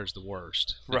non-typical deer is the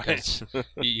worst. Right.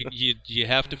 you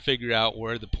have to figure out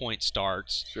where the point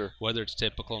starts, Sure. whether it's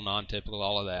typical, non-typical,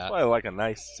 all of that. Well, I like a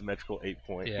nice symmetrical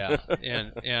 8-point. Yeah,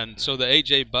 and so the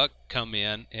AJ buck come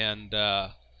in, and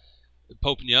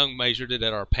Pope and Young measured it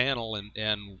at our panel,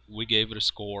 and we gave it a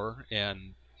score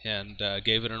and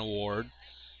gave it an award.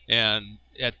 And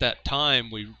at that time,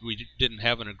 we didn't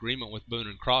have an agreement with Boone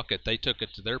and Crockett. They took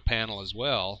it to their panel as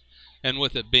well. And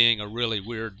with it being a really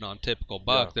weird, non-typical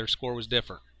buck, Yeah. their score was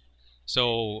different.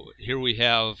 So here we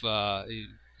have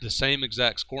the same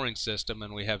exact scoring system,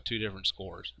 and we have 2 different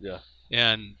scores. Yeah.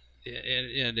 And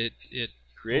it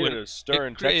Created a stir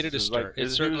in it created Texas. a stir. It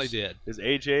certainly did. Is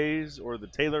AJ's or the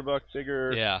Taylor buck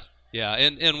bigger? Yeah.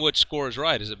 And which score is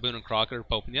right? Is it Boone and Crockett or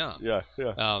Pope and Young? Yeah.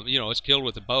 It's killed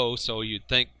with a bow, so you'd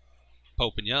think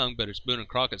Pope and Young, but it's Boone and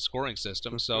Crockett's scoring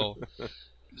system. So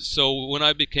when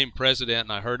I became president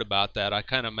and I heard about that, I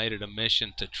kind of made it a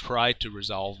mission to try to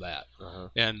resolve that. Uh-huh.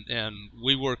 And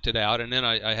we worked it out. And then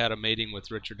I had a meeting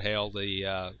with Richard Hale,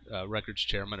 the records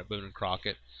chairman at Boone and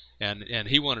Crockett, and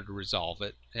he wanted to resolve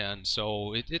it. And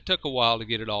so it took a while to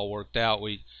get it all worked out.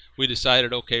 We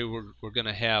decided, okay, we're going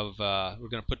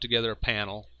to put together a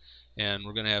panel, and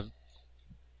we're going to have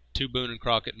 2 Boone and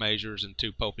Crockett measures and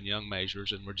 2 Pope and Young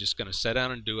measures, and we're just going to sit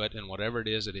down and do it, and whatever it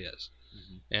is, it is.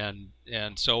 Mm-hmm.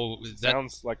 And so that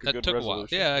sounds like a that good took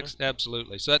resolution. a while. Yeah,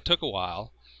 absolutely. So that took a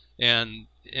while, and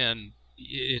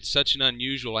it's such an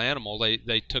unusual animal.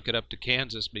 They took it up to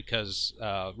Kansas because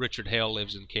Richard Hale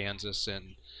lives in Kansas,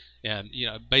 and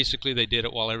basically they did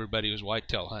it while everybody was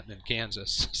whitetail hunting in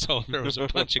Kansas. So there was a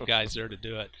bunch of guys there to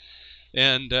do it.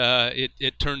 And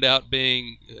it turned out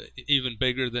being even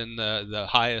bigger than the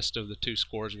highest of the 2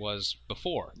 scores was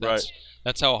before.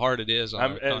 That's how hard it is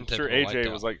on I'm sure AJ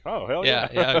whitetail. was like, "Oh hell yeah!"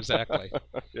 Yeah, exactly.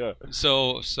 Yeah.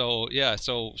 So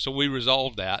we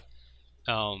resolved that.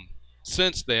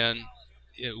 Since then,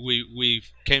 we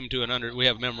came to we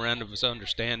have a memorandum of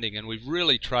understanding, and we've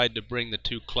really tried to bring the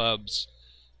 2 clubs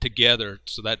together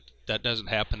so that doesn't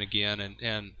happen again,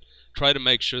 and try to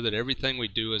make sure that everything we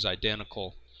do is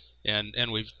identical.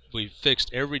 And we've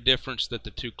fixed every difference that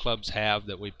the 2 clubs have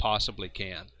that we possibly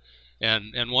can.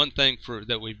 And one thing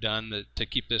that we've done to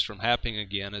keep this from happening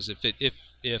again is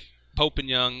if Pope and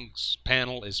Young's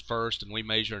panel is first and we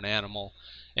measure an animal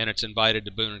and it's invited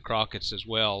to Boone and Crockett's as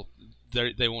well,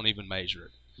 they won't even measure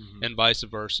it. Mm-hmm. And vice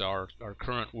versa. Our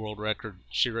current world record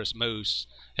Shiras moose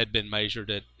had been measured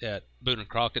at Boone and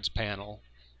Crockett's panel.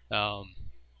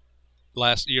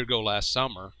 last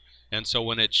summer, and so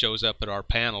when it shows up at our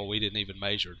panel, we didn't even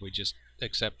measure it. We just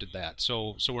accepted that.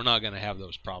 So we're not going to have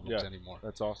those problems anymore.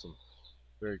 That's awesome.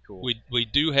 Very cool. We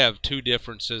do have two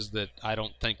differences that I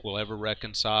don't think we'll ever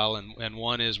reconcile, and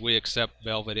one is we accept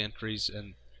velvet entries,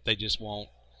 and they just won't.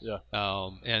 Yeah.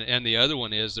 And the other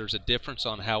one is there's a difference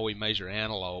on how we measure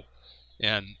antelope,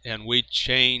 and we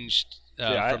changed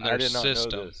from their I did not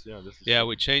system. know this.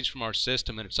 We changed from our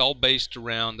system, and it's all based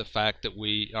around the fact that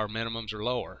our minimums are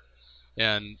lower,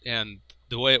 and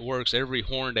the way it works, every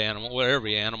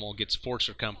animal gets 4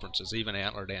 circumferences, even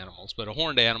antlered animals. But a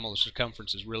horned animal, the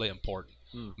circumference is really important.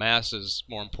 Mass is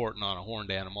more important on a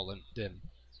horned animal than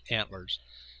antlers.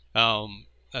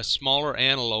 A smaller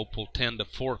antelope will tend to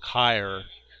fork higher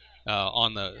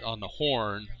on the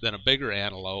horn than a bigger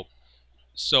antelope.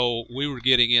 So we were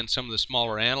getting in some of the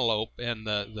smaller antelope, and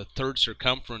the third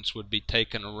circumference would be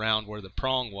taken around where the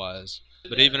prong was.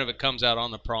 But even if it comes out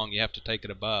on the prong, you have to take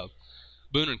it above.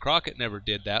 Boone and Crockett never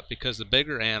did that because the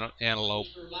bigger antelope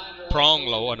prong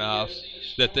low enough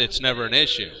that it's never an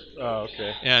issue. Oh,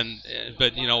 okay.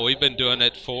 But we've been doing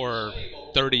it for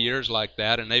 30 years like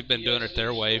that, and they've been doing it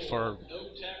their way for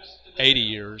 80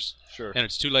 years. Sure. And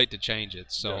it's too late to change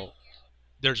it. So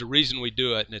there's a reason we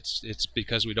do it, and it's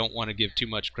because we don't want to give too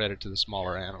much credit to the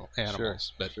smaller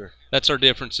animals. But that's our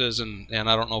differences, and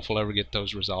I don't know if we'll ever get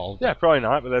those resolved. Yeah, probably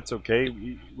not, but that's okay.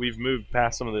 We've moved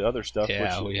past some of the other stuff.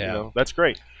 Yeah, we have. That's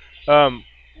great.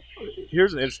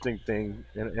 Here's an interesting thing,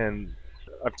 and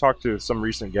I've talked to some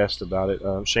recent guests about it.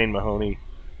 Shane Mahoney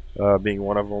being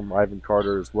one of them, Ivan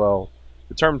Carter as well.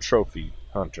 The term trophy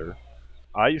hunter,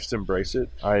 I used to embrace it.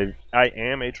 I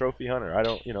am a trophy hunter. I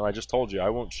don't, I just told you I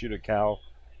won't shoot a cow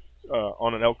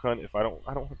on an elk hunt if I don't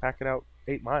want to pack it out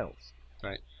 8 miles.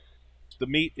 Right. The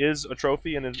meat is a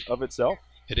trophy in and of itself.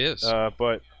 It is.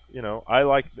 But I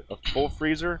like a full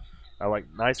freezer. I like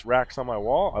nice racks on my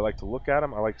wall. I like to look at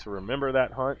them. I like to remember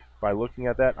that hunt by looking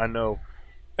at that. I know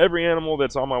every animal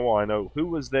that's on my wall. I know who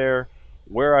was there,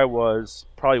 where I was,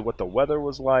 probably what the weather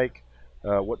was like,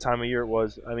 what time of year it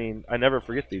was. I mean, I never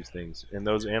forget these things, and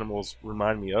those animals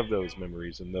remind me of those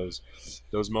memories and those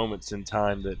moments in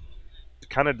time that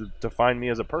kind of define me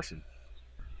as a person.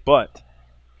 But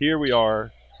here we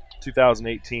are,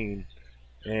 2018,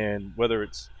 and whether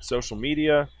it's social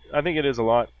media, I think it is has a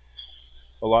lot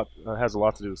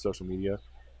to do with social media,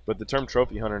 but the term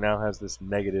trophy hunter now has this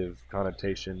negative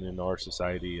connotation in our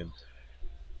society,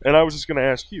 and I was just going to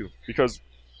ask you, because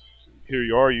here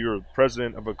you are, you're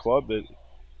president of a club that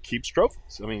keeps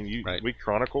trophies. I mean, we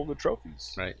chronicle the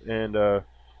trophies, right? And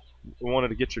we wanted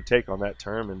to get your take on that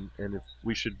term, and if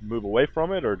we should move away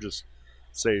from it or just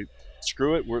say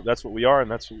screw it, that's what we are, and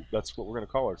that's what we're going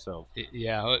to call ourselves.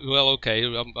 Yeah, well, okay,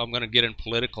 I'm going to get in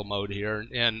political mode here,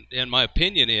 and my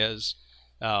opinion is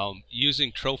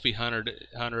using trophy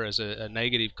hunter as a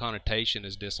negative connotation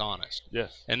is dishonest.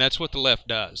 Yes. And that's what the left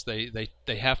does. They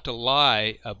have to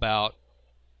lie about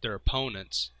their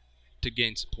opponents to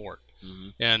gain support.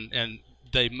 Mm-hmm. And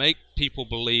they make people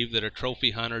believe that a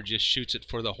trophy hunter just shoots it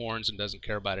for the horns and doesn't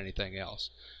care about anything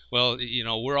else. Well,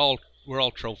 we're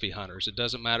all trophy hunters. It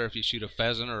doesn't matter if you shoot a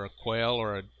pheasant or a quail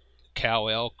or a cow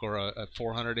elk or a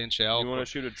 400-inch elk. You want to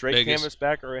shoot a Drake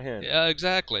canvasback or a hen? Yeah,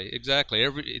 exactly.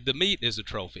 The meat is a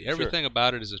trophy. Everything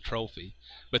about it is a trophy.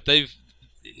 But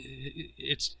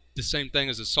it's the same thing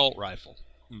as assault rifle.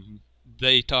 Mm-hmm.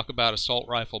 They talk about assault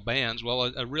rifle bans.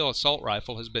 Well, a real assault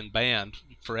rifle has been banned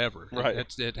forever. Right.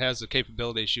 It has the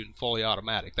capability of shooting fully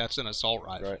automatic. That's an assault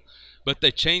rifle. Right. But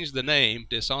they changed the name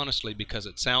dishonestly because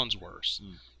it sounds worse.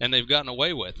 And they've gotten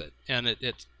away with it. And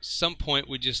at some point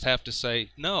we just have to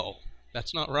say, no,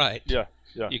 that's not right. Yeah.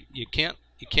 You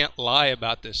can't lie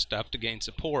about this stuff to gain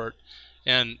support.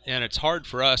 And it's hard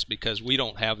for us because we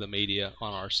don't have the media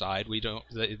on our side.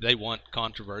 They want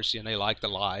controversy and they like the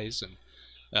lies, and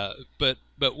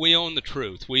but we own the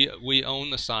truth. We own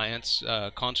the science.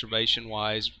 Conservation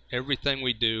wise, everything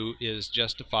we do is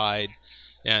justified,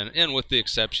 and with the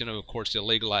exception of course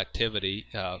illegal activity.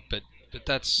 But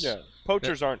that's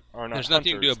poachers aren't there's hunters,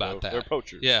 nothing to do about that. They're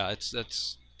poachers. Yeah,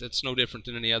 that's no different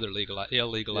than any other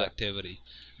illegal activity.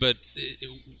 But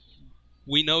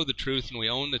we know the truth and we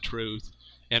own the truth,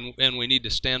 and we need to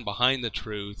stand behind the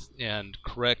truth and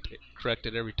correct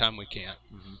it every time we can.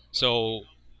 Mm-hmm. So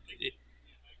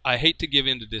I hate to give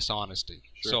in to dishonesty.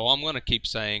 Sure. So I'm going to keep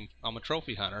saying I'm a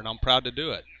trophy hunter, and I'm proud to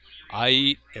do it. I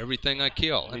eat everything I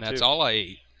kill, and that's all I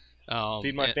eat.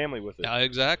 Feed my family with it.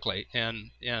 Exactly.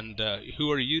 And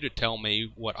who are you to tell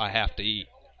me what I have to eat?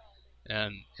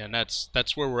 And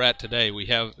that's where we're at today. We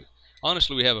have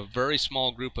a very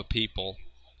small group of people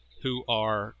who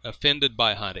are offended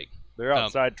by hunting. They're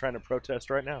outside trying to protest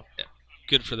right now.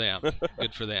 Good for them.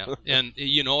 Good for them. And,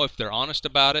 you know, if they're honest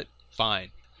about it,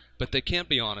 fine. But they can't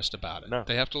be honest about it. No.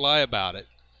 They have to lie about it.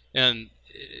 And,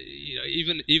 you know,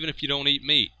 even if you don't eat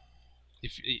meat,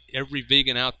 if every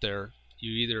vegan out there,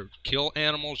 you either kill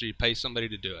animals or you pay somebody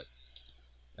to do it.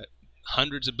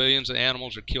 Hundreds of billions of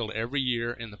animals are killed every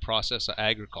year in the process of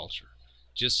agriculture,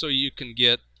 just so you can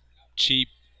get cheap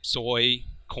soy,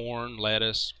 corn,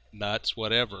 lettuce, nuts,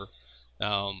 whatever.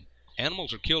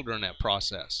 Animals are killed during that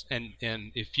process, and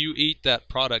if you eat that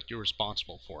product, you're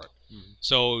responsible for it. Mm-hmm.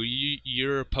 So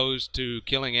you're opposed to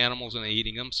killing animals and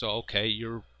eating them. So okay,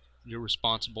 you're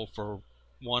responsible for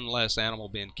one less animal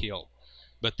being killed,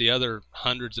 but the other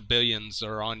hundreds of billions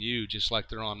are on you, just like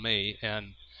they're on me.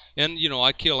 And you know,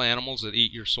 I kill animals that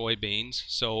eat your soybeans,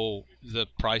 so the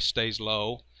price stays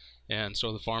low. And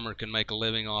so the farmer can make a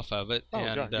living off of it. Oh,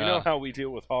 and God. You know how we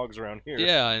deal with hogs around here.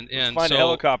 Yeah, and Let's find a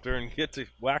helicopter and get to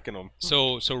whacking them.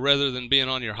 So rather than being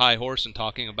on your high horse and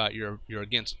talking about you're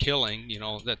against killing, you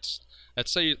know, it's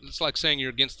like saying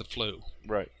you're against the flu.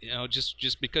 Right. You know,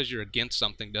 just because you're against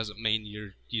something doesn't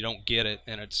mean you don't get it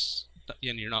and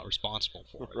you're not responsible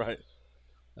for it. Right.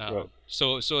 Right.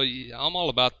 So I'm all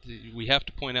about we have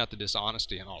to point out the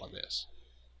dishonesty in all of this.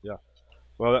 Yeah.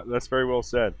 Well, that's very well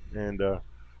said.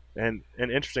 And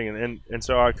interesting, and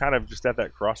so I kind of just at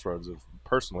that crossroads of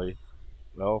personally,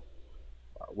 well,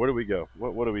 where do we go?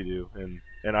 What do we do? And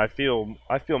I feel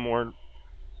more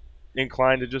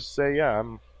inclined to just say, yeah,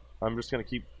 I'm just gonna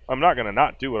I'm not gonna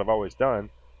not do what I've always done,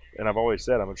 and I've always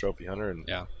said I'm a trophy hunter, and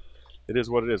yeah, it is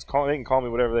what it is. They can call me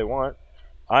whatever they want.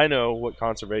 I know what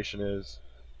conservation is.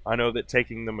 I know that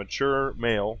taking the mature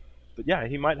male, but yeah,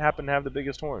 he might happen to have the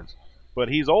biggest horns, but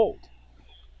he's old.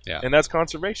 Yeah, and that's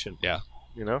conservation. Yeah.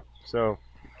 You know, so,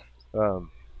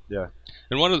 yeah.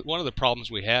 And one of the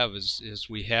problems we have is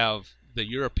we have the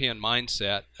European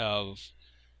mindset of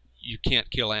you can't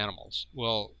kill animals.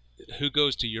 Well, who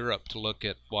goes to Europe to look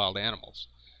at wild animals?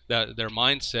 Their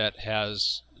mindset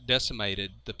has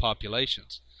decimated the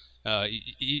populations.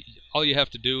 All you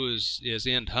have to do is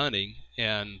end hunting,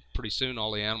 and pretty soon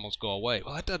all the animals go away.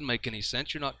 Well, that doesn't make any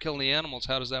sense. You're not killing the animals.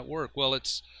 How does that work? Well,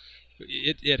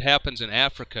 it happens in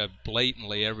Africa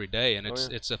blatantly every day, and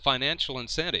it's a financial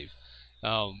incentive.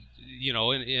 You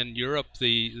know, in Europe,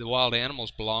 the wild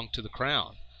animals belong to the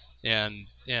crown, and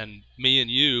me and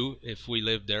you, if we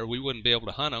lived there, we wouldn't be able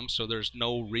to hunt them. So there's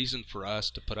no reason for us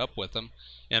to put up with them.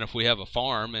 And if we have a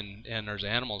farm and there's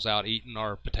animals out eating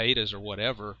our potatoes or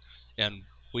whatever, and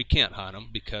we can't hunt them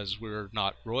because we're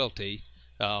not royalty,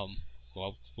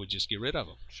 well, we just get rid of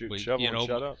them. Shoot, shovel, and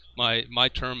shut up. My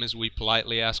term is we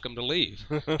politely ask them to leave.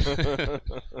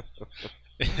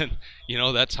 And, you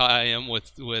know, that's how I am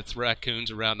with raccoons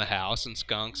around the house and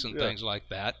skunks and things like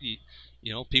that.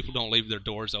 You know, people don't leave their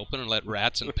doors open and let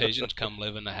rats and pigeons come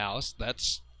live in the house.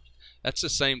 That's the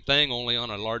same thing, only on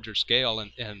a larger scale.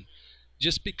 And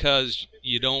just because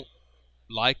you don't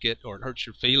like it or it hurts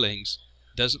your feelings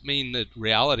doesn't mean that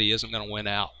reality isn't going to win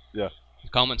out. Yeah.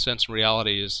 Common sense and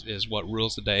reality is what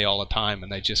rules the day all the time,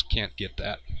 and they just can't get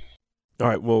that. All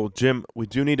right, well, Jim, we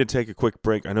do need to take a quick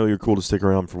break. I know you're cool to stick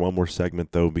around for one more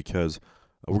segment, though, because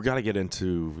we've got to get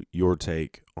into your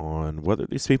take on whether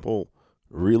these people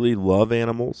really love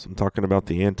animals. I'm talking about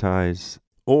the antis,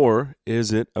 or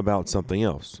is it about something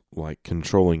else, like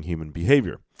controlling human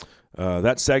behavior?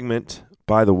 That segment,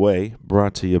 by the way,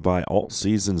 brought to you by All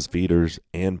Seasons Feeders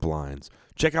and Blinds.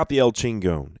 Check out the El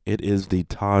Chingon. It is the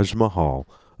Taj Mahal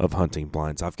of hunting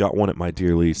blinds. I've got one at my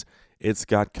deer lease. It's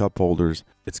got cup holders.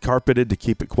 It's carpeted to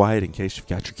keep it quiet in case you've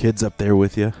got your kids up there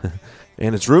with you.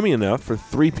 And it's roomy enough for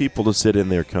 3 people to sit in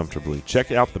there comfortably.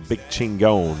 Check out the Big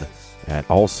Chingon at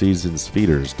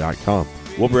allseasonsfeeders.com.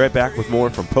 We'll be right back with more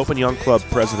from Pope and Young Club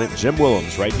President Jim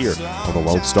Willems right here on the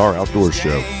Lone Star Outdoors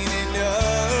Show.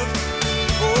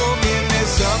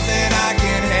 Something I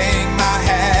can hang my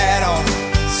hat on,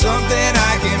 something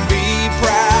I can be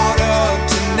proud of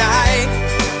tonight.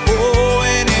 Oh,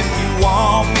 and if you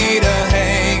want me to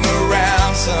hang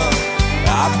around some,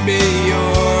 I'll be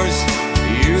yours,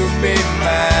 you'll be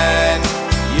mine.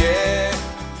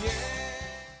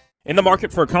 In the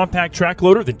market for a compact track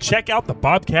loader? Then check out the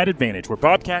Bobcat Advantage, where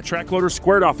Bobcat track loaders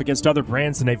squared off against other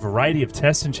brands in a variety of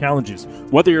tests and challenges.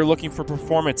 Whether you're looking for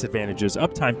performance advantages,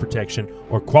 uptime protection,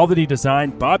 or quality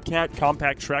design, Bobcat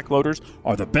compact track loaders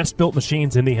are the best built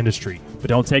machines in the industry. But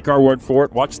don't take our word for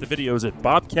it. Watch the videos at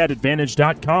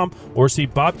bobcatadvantage.com or see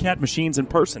Bobcat machines in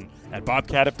person at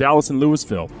Bobcat of Dallas and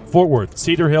Louisville, Fort Worth,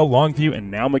 Cedar Hill, Longview,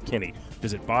 and now McKinney.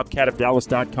 Visit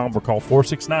bobcatofdallas.com or call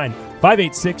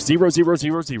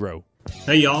 469-586-0000.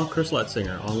 Hey y'all, Chris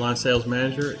Letzinger, online sales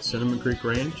manager at Cinnamon Creek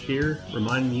Ranch here,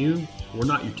 reminding you we're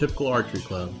not your typical archery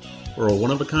club. or a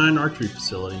one-of-a-kind archery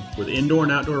facility with indoor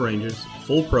and outdoor ranges,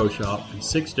 full pro shop, and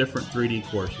 6 different 3D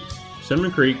courses.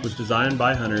 Cinnamon Creek was designed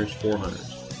by hunters for hunters.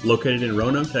 Located in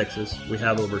Roanoke, Texas, we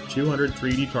have over 200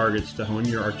 3D targets to hone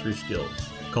your archery skills.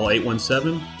 Call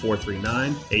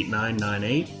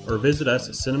 817-439-8998 or visit us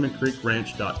at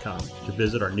cinnamoncreekranch.com to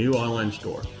visit our new online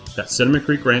store. That's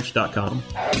cinnamoncreekranch.com.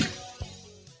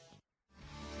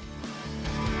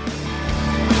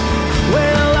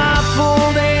 Well, I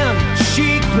pulled in,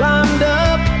 she climbed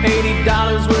up,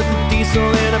 $80 worth of diesel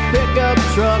in a pickup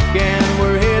truck, and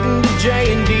we're heading to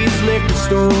J&D's liquor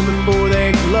store before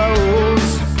they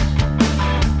close.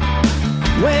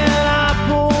 When I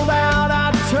pulled out,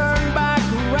 I turned back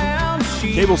around.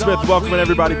 Cable Smith welcoming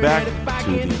everybody back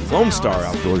to the Lone Star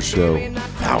Outdoors Show,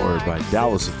 powered by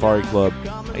Dallas Safari Club.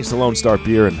 Thanks to Lone Star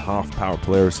Beer and Hoff Power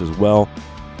Polaris as well.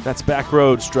 That's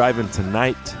Backroads Driving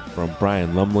Tonight from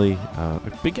Brian Lumley.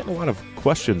 I've been getting a lot of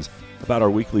questions about our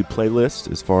weekly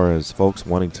playlist as far as folks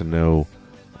wanting to know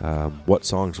what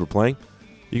songs we're playing.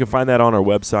 You can find that on our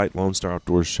website,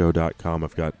 LoneStarOutdoorsShow.com.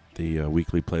 I've got the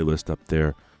weekly playlist up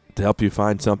there to help you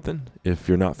find something if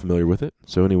you're not familiar with it.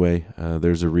 So anyway,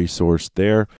 there's a resource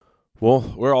there.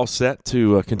 Well, we're all set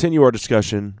to continue our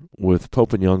discussion with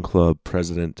Pope and Young Club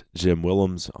President Jim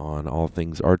Willems on all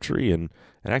things archery. And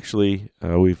actually,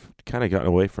 we've kind of gotten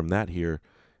away from that here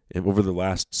over the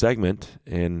last segment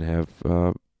and have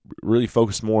really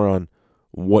focused more on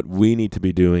what we need to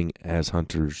be doing as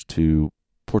hunters to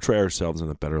portray ourselves in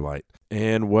a better light,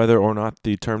 and whether or not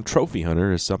the term trophy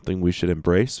hunter is something we should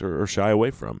embrace or shy away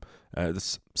from.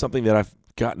 It's something that I've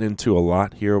gotten into a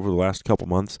lot here over the last couple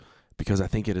months because I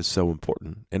think it is so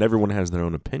important, and everyone has their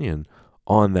own opinion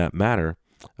on that matter.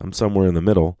 I'm somewhere in the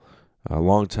middle, a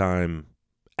long-time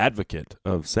advocate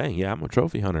of saying, yeah, I'm a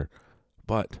trophy hunter,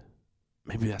 but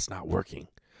maybe that's not working.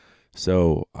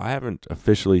 So I haven't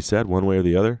officially said one way or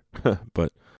the other,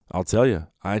 but I'll tell you,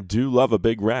 I do love a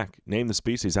big rack. Name the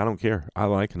species, I don't care. I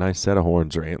like a nice set of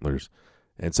horns or antlers.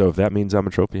 And so if that means I'm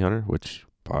a trophy hunter, which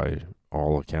by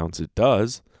all accounts it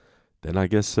does, then I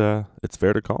guess it's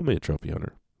fair to call me a trophy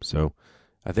hunter. So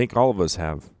I think all of us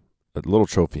have a little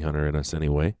trophy hunter in us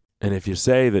anyway. And if you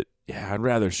say that, yeah, I'd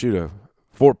rather shoot a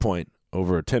 4-point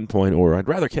over a 10-point, or I'd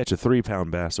rather catch a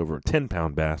 3-pound bass over a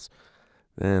 10-pound bass,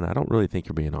 then I don't really think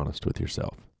you're being honest with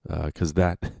yourself, because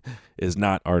that is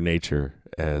not our nature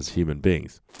as human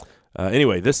beings.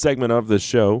 Anyway, this segment of the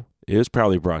show is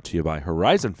proudly brought to you by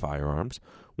Horizon Firearms.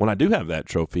 When I do have that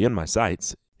trophy in my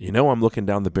sights, you know I'm looking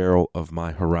down the barrel of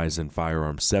my Horizon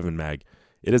Firearms 7-mag.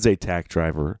 It is a tack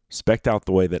driver, spec'd out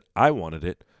the way that I wanted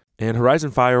it, and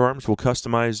Horizon Firearms will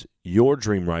customize your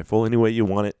dream rifle any way you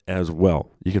want it as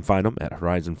well. You can find them at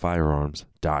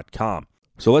horizonfirearms.com.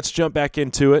 So let's jump back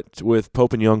into it with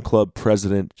Pope and Young Club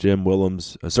President Jim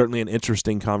Willems. Certainly an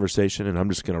interesting conversation, and I'm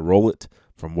just going to roll it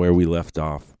from where we left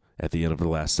off at the end of the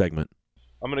last segment.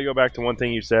 I'm going to go back to one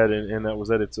thing you said, and that was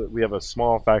that we have a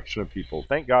small faction of people.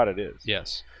 Thank God it is.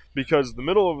 Yes. Because the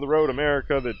middle-of-the-road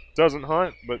America that doesn't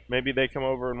hunt, but maybe they come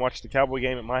over and watch the Cowboy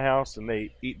game at my house, and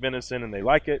they eat venison, and they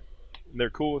like it, and they're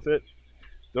cool with it,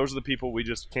 those are the people we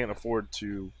just can't afford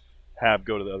to have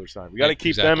go to the other side. We got to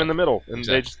keep them in the middle. And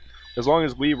they just, as long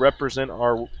as we represent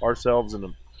ourselves in a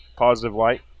positive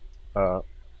light, I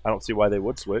don't see why they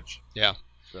would switch. Yeah.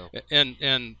 So.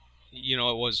 And you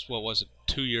know, it was, what was it,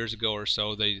 2 years ago or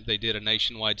so, they did a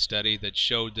nationwide study that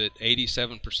showed that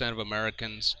 87% of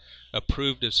Americans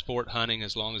approved of sport hunting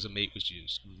as long as the meat was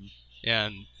used.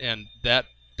 Mm-hmm. And that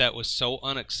was so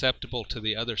unacceptable to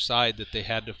the other side that they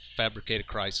had to fabricate a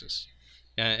crisis.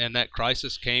 And that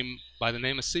crisis came by the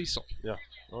name of Cecil. Yeah.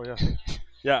 Oh, yeah.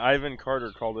 Yeah, Ivan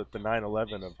Carter called it the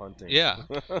 9/11 of hunting. Yeah.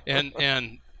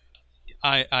 And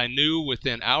I knew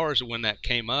within hours when that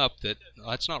came up that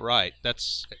that's not right.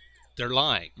 They're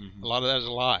lying. Mm-hmm. A lot of that is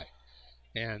a lie.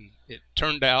 And it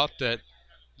turned out that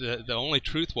the only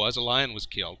truth was a lion was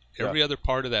killed. Every other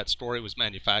part of that story was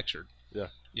manufactured. Yeah.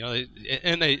 You know,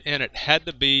 and it had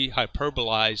to be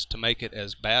hyperbolized to make it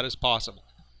as bad as possible.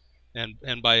 And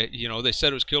by, you know, they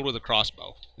said it was killed with a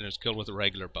crossbow and it was killed with a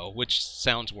regular bow, which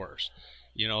sounds worse.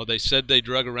 You know, they said they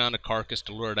drug around a carcass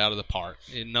to lure it out of the park.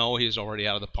 And no, he was already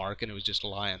out of the park, and it was just a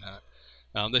lion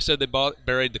hunt. They said they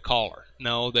buried the collar.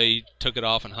 No, they took it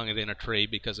off and hung it in a tree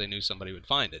because they knew somebody would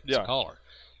find it. It's a collar.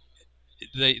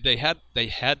 They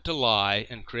had to lie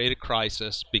and create a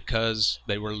crisis because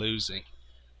they were losing.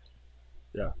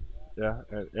 Yeah,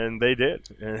 and they did.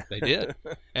 They did,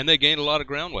 and they gained a lot of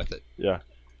ground with it. Yeah,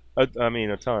 I mean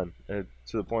a ton, to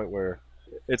the point where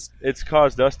it's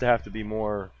caused us to have to be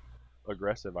more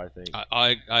aggressive. I think.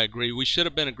 I agree. We should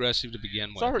have been aggressive to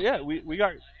begin with. Sorry, yeah, we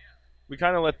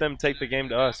kind of let them take the game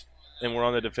to us, and we're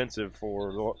on the defensive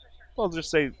for well,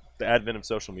 just say the advent of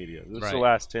social media. This is the Right.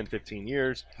 last 10, 15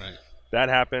 years. Right. That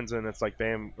happens, and it's like,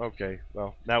 bam, okay,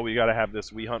 well, now we got to have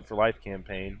this We Hunt for Life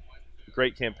campaign.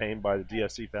 Great campaign by the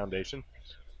DSC Foundation.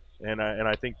 And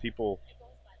I think people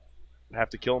have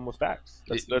to kill them with facts.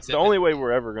 That's the only way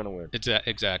we're ever going to win.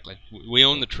 Exactly. We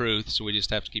own the truth, so we just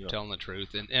have to keep telling the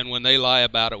truth. And when they lie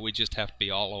about it, we just have to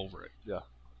be all over it. Yeah.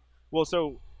 Well,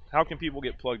 so how can people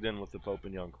get plugged in with the Pope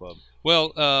and Young Club?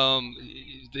 Well,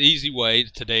 the easy way,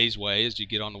 today's way, is you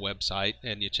get on the website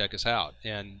and you check us out.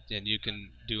 And you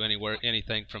can do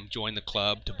anything from join the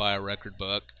club to buy a record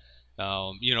book.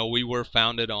 We were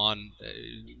founded on,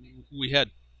 we had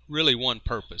really one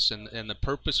purpose, and the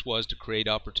purpose was to create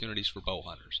opportunities for bow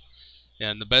hunters.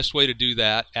 And the best way to do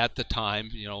that at the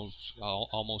time,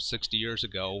 almost 60 years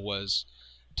ago, was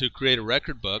to create a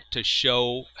record book to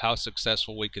show how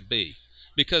successful we could be.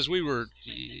 Because we were,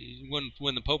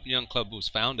 when the Pope and Young Club was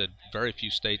founded, very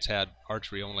few states had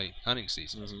archery-only hunting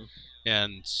seasons. Mm-hmm.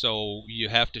 And so you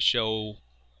have to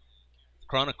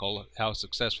chronicle how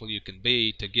successful you can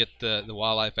be to get the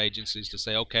wildlife agencies to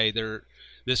say, okay,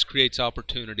 this creates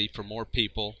opportunity for more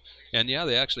people. And yeah,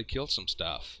 they actually killed some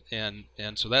stuff. And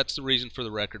so that's the reason for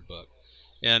the record book.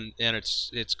 And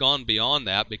it's gone beyond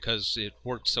that because it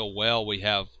worked so well. We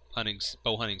have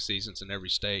bow hunting seasons in every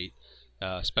state.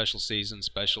 Special seasons,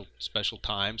 special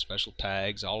times, special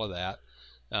tags, all of that,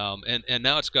 and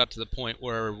now it's got to the point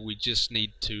where we just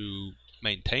need to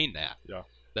maintain that. Yeah.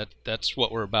 That's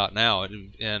what we're about now,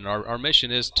 and our mission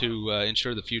is to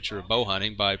ensure the future of bow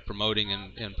hunting by promoting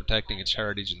and protecting its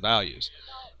heritage and values,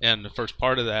 and the first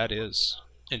part of that is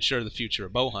ensure the future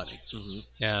of bow hunting.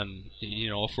 Mm-hmm. And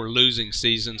if we're losing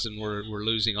seasons and we're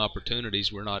losing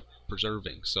opportunities, we're not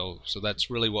preserving. So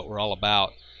that's really what we're all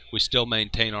about. We still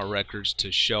maintain our records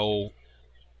to show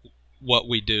what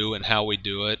we do and how we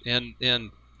do it, and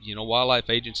wildlife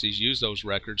agencies use those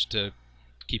records to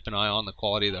keep an eye on the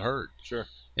quality of the herd. Sure.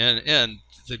 And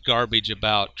the garbage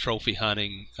about trophy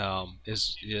hunting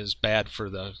is bad for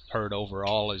the herd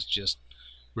overall is just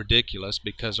ridiculous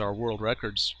because our world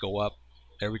records go up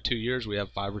every 2 years. We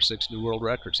have 5 or 6 new world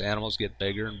records. Animals get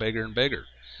bigger and bigger and bigger,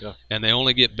 and they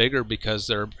only get bigger because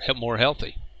they're more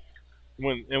healthy.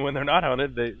 When they're not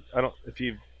hunted, if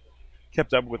you've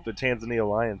kept up with the Tanzania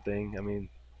lion thing, I mean,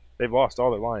 they've lost all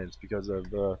their lions because of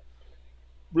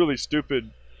really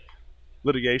stupid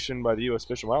litigation by the U.S.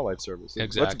 Fish and Wildlife Service.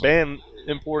 Exactly. Let's ban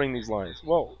importing these lions.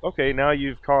 Well, okay, now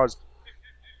you've caused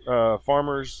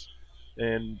farmers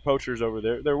and poachers over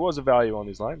there. There was a value on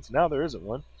these lions. Now there isn't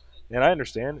one. And I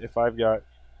understand if I've got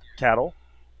cattle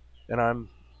and I'm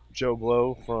Joe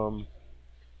Blow from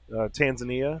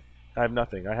Tanzania, I have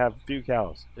nothing. I have a few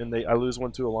cows, and I lose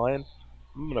one to a lion.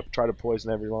 I'm going to try to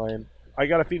poison every lion. I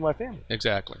got to feed my family.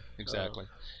 Exactly.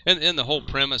 And the whole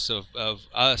premise of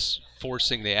us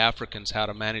forcing the Africans how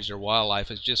to manage their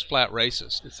wildlife is just flat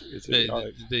racist.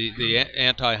 The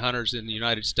anti-hunters in the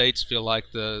United States feel like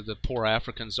the poor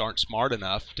Africans aren't smart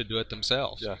enough to do it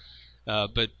themselves. Yeah.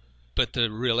 But the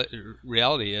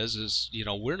reality is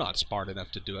we're not smart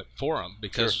enough to do it for them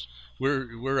because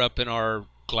we're up in our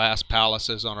glass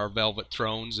palaces on our velvet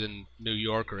thrones in New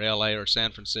York or LA or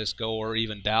San Francisco or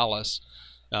even Dallas.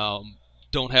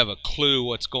 Don't have a clue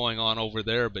what's going on over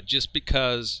there, but just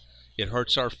because it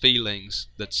hurts our feelings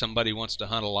that somebody wants to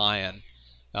hunt a lion,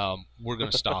 we're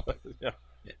going to stop it.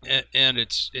 Yeah. And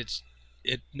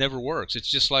it never works.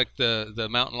 It's just like the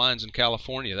mountain lions in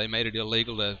California. They made it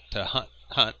illegal to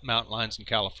hunt mountain lions in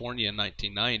California in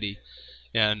 1990,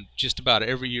 and just about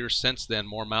every year since then,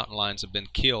 more mountain lions have been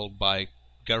killed by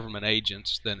government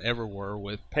agents than ever were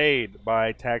paid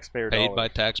by taxpayer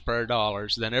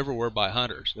dollars than ever were by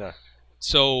hunters. Yeah.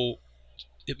 So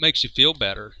it makes you feel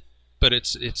better, but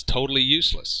it's totally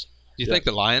useless. Do you think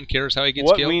the lion cares how he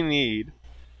gets killed? What we need,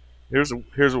 here's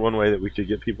one way that we could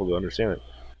get people to understand it.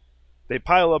 They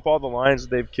pile up all the lions that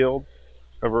they've killed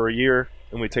over a year,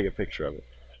 and we take a picture of it.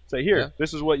 Say, here,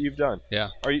 this is what you've done. Yeah.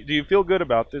 Do you feel good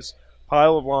about this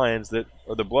pile of lions that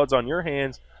are the blood's on your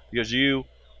hands because you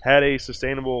had a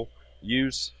sustainable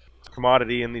use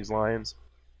commodity in these lions,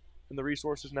 and the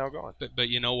resource is now gone? But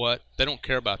you know what? They don't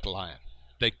care about the lion.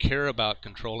 They care about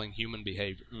controlling human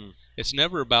behavior. It's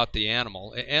never about the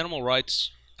animal. Animal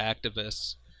rights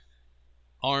activists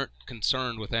aren't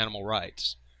concerned with animal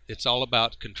rights. It's all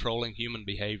about controlling human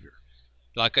behavior.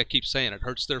 Like I keep saying, it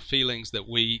hurts their feelings that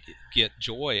we get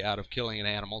joy out of killing an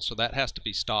animal, so that has to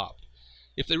be stopped.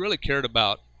 If they really cared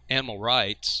about animal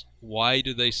rights, why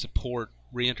do they support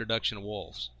reintroduction of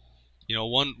wolves?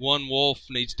 One wolf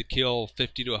needs to kill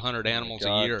 50 to 100 animals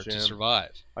a year to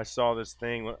survive. I saw this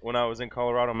thing when I was in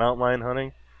Colorado mountain lion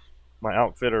hunting. My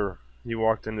outfitter, he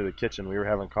walked into the kitchen. We were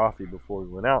having coffee before we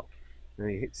went out, And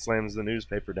he slams the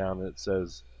newspaper down and it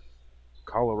says,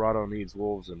 Colorado needs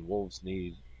wolves and wolves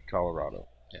need Colorado.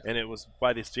 Yeah. And it was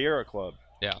by the Sierra Club.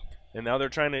 Yeah. And now they're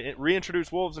trying to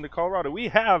reintroduce wolves into Colorado. We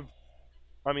have,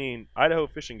 Idaho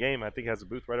Fish and Game, I think, has a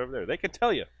booth right over there. They can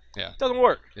tell you. Yeah. It doesn't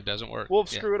work. It doesn't work.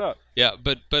 Wolves Yeah. screw it up. Yeah,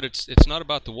 but it's not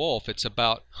about the wolf. It's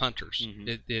about hunters.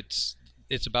 Mhm.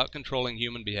 It's about controlling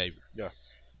human behavior. Yeah.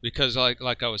 Because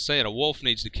like I was saying, a wolf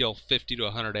needs to kill 50 to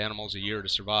 100 animals a year to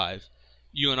survive.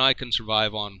 You and I can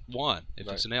survive on one if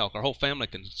Right. it's an elk. Our whole family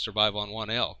can survive on one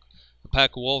elk. A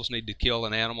pack of wolves need to kill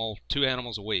two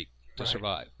animals a week to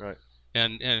survive. Right.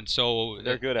 And so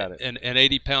They're good at it. An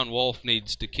 80-pound wolf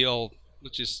needs to kill,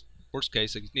 which is worst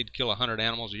case, they need to kill 100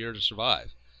 animals a year to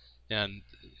survive. And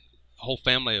a whole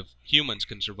family of humans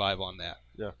can survive on that.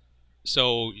 Yeah.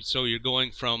 So you're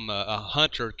going from a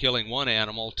hunter killing one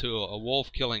animal to a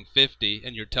wolf killing 50,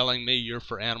 and you're telling me you're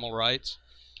for animal rights?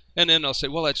 And then I'll say,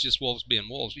 well, that's just wolves being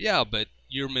wolves. Yeah, but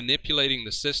you're manipulating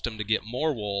the system to get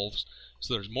more wolves,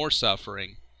 so there's more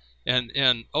suffering. And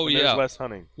there's yeah, less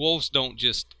hunting. wolves don't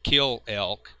just kill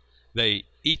elk; they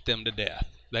eat them to death.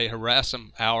 They harass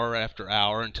them hour after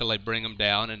hour until they bring them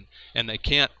down, and they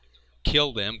can't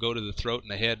kill them, go to the throat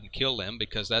and the head and kill them,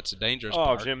 because that's a dangerous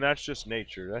part. Jim, that's just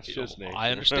nature. That's just nature.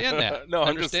 I understand that. No,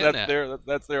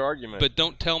 that's their argument. But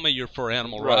don't tell me you're for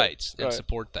animal Right, rights and right.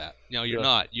 support that. No, you're Yeah.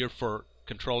 not. You're for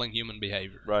controlling human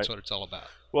behavior. Right. That's what it's all about.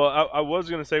 Well, I was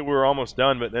going to say we were almost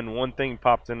done, but then one thing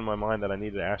popped into my mind that I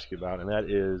needed to ask you about, and that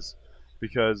is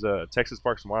because Texas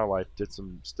Parks and Wildlife did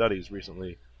some studies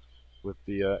recently with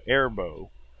the air bow,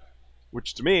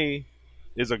 which to me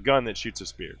is a gun that shoots a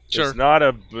spear. Sure.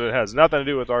 It has nothing to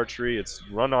do with archery. It's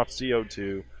run off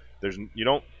CO2. You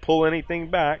don't pull anything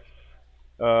back.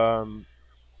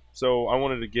 So I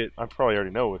wanted to get. I probably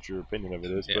already know what your opinion of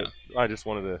it is, Yeah. but I just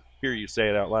wanted to hear you say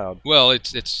it out loud. Well,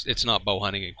 it's not bow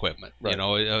hunting equipment. Right. You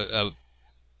know,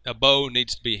 a bow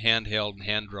needs to be handheld and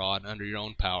hand drawn under your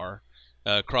own power.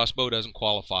 Crossbow doesn't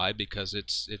qualify because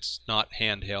it's not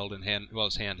handheld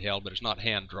it's handheld, but it's not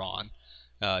hand drawn.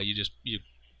 You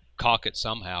cock it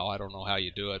somehow. I don't know how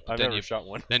you do it. But I've never shot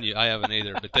one. I haven't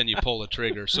either. But then you pull the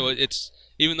trigger. So it's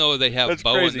even though they have That's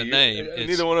bow crazy. in the name,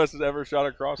 Neither one of us has ever shot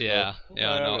a crossbow. Yeah,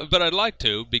 I know. But I'd like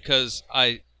to, because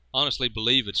I honestly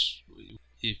believe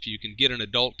if you can get an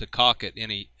adult to cock it,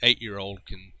 any 8-year-old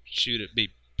can shoot it,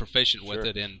 be proficient with Sure.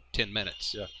 it in 10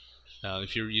 minutes. Yeah.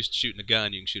 If you're used to shooting a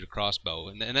gun, you can shoot a crossbow,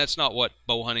 and that's not what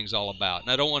bow hunting's all about. And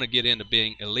I don't want to get into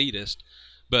being elitist,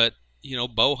 but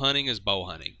bow hunting is bow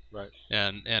hunting, Right.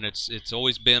 and it's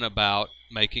always been about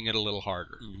making it a little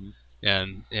harder.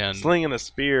 Mm-hmm. And Slinging a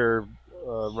spear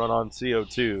run on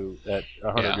CO2 at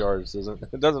 100 Yeah. yards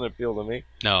doesn't appeal to me.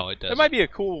 no, it doesn't. It might be a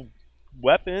cool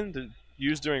weapon to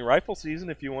use during rifle season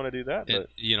if you want to do that. But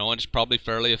And it's probably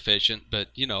fairly efficient, but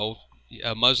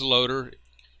a muzzleloader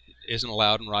isn't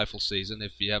allowed in rifle season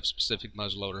if you have specific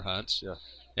muzzleloader hunts. Yeah.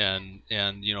 And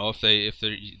if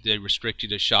they restrict you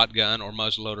to shotgun or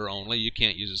muzzleloader only, you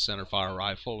can't use a centerfire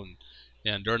rifle.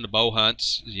 And during the bow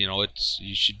hunts,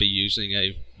 you should be using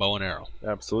a bow and arrow.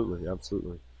 absolutely.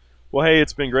 Well, hey,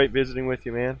 it's been great visiting with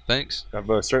you, man. Thanks. I've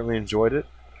certainly enjoyed it.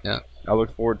 Yeah. I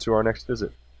look forward to our next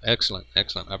visit. Excellent.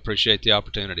 I appreciate the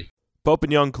opportunity. Pope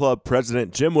and Young Club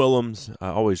President Jim Willems,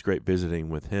 always great visiting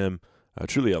with him.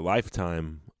 Truly a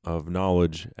lifetime of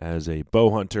knowledge as a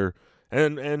bow hunter.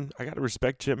 And I got to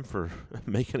respect Jim for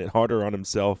making it harder on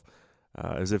himself,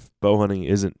 as if bow hunting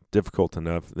isn't difficult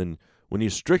enough. Then when you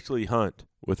strictly hunt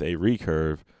with a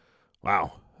recurve,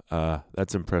 wow,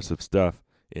 that's impressive stuff.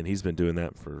 And he's been doing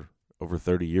that for over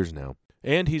 30 years now.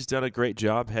 And he's done a great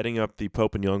job heading up the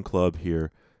Pope and Young Club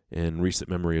here in recent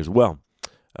memory as well.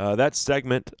 That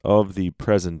segment of the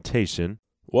presentation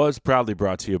was proudly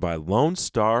brought to you by Lone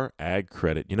Star Ag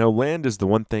Credit. Land is the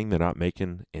one thing they're not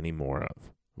making any more of.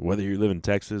 Whether you live in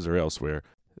Texas or elsewhere,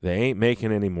 they ain't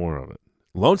making any more of it.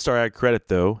 Lone Star Ag Credit,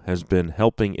 though, has been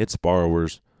helping its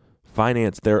borrowers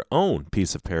finance their own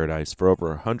piece of paradise for over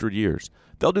 100 years.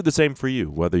 They'll do the same for you,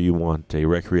 whether you want a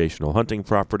recreational hunting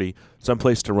property,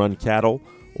 someplace to run cattle,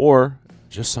 or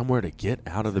just somewhere to get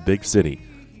out of the big city.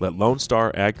 Let Lone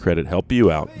Star Ag Credit help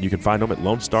you out. You can find them at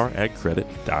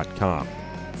LoneStarAgCredit.com.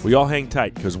 We all hang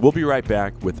tight, because we'll be right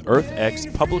back with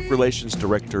EarthX Public Relations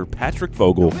Director Patrick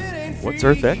Vogel. What's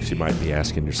EarthX, you might be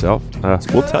asking yourself?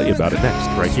 We'll tell you about it next,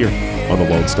 right here on the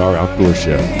Lone Star Outdoor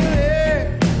Show.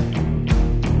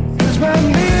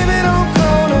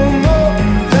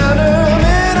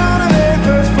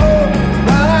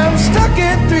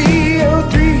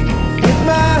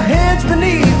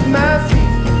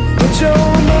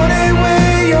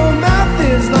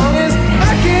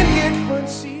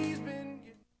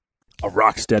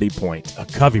 rock steady point. A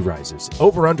covey rises.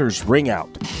 Over-unders ring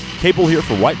out. Cable here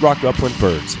for White Rock Upland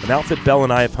Birds, an outfit Bell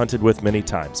and I have hunted with many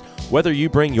times. Whether you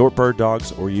bring your bird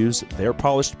dogs or use their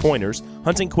polished pointers,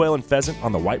 hunting quail and pheasant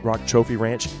on the White Rock Trophy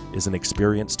Ranch is an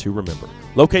experience to remember.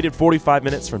 Located 45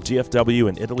 minutes from DFW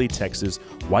in Italy, Texas,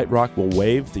 White Rock will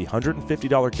waive the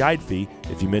 $150 guide fee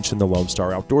if you mention the Lone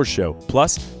Star Outdoor Show.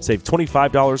 Plus, save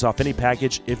 $25 off any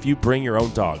package if you bring your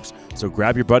own dogs. So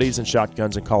grab your buddies and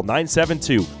shotguns and call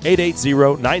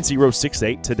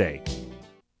 972-880-9068 today.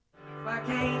 I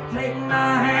can't take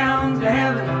my hounds to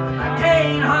heaven. I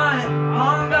can't hunt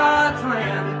on God's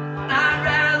land. I'd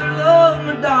rather load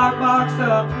my dog box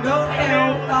up and go to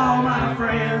hell with all my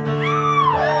friends.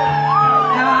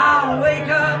 Now I'll wake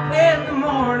up in the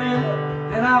morning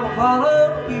and I will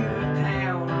follow you to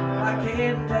town. I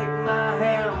can't take my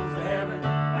hounds to heaven.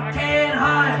 I can't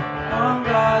hunt on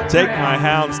God's Take land. My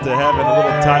Hounds to Heaven, a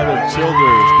little Tyler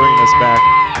Childers bringing us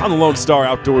back on the Lone Star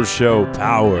Outdoors Show,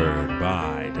 powered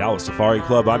by Dallas Safari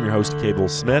Club. I'm your host, Cable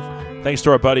Smith. Thanks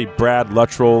to our buddy Brad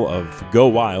Luttrell of Go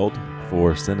Wild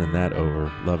for sending that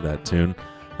over. Love that tune.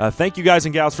 Thank you guys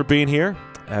and gals for being here.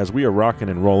 As we are rocking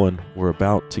and rolling, we're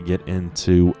about to get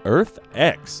into Earth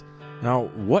X. Now,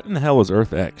 what in the hell is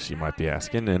Earth X, you might be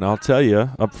asking? And I'll tell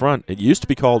you up front, it used to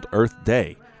be called Earth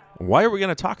Day. Why are we going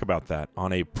to talk about that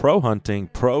on a pro-hunting,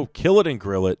 pro-kill it and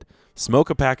grill it, smoke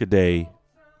a pack a day,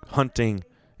 hunting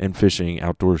and fishing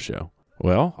outdoor show?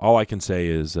 Well, all I can say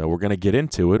is we're going to get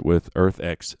into it with Earth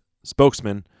X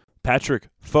spokesman Patrick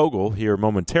Fogel here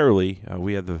momentarily.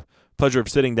 We had the pleasure of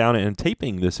sitting down and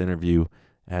taping this interview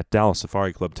at Dallas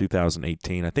Safari Club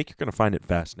 2018. I think you're going to find it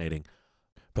fascinating.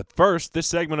 But first, this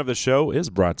segment of the show is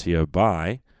brought to you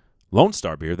by Lone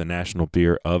Star Beer, the national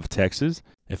beer of Texas.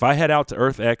 If I head out to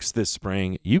Earth X this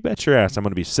spring, you bet your ass I'm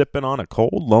going to be sipping on a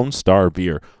cold Lone Star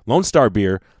Beer. Lone Star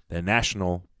Beer, the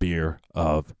national beer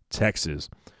of Texas.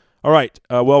 All right,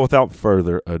 well, without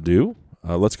further ado,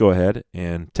 let's go ahead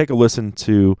and take a listen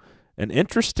to an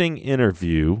interesting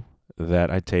interview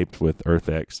that I taped with Earth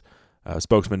X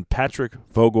spokesman Patrick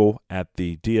Vogel at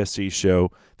the DSC show.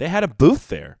 They had a booth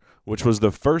there, which was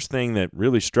the first thing that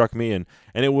really struck me, and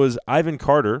it was Ivan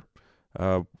Carter,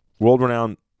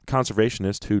 world-renowned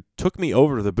conservationist, who took me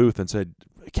over to the booth and said,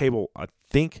 Cable, I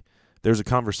think there's a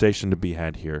conversation to be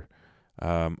had here.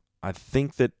 I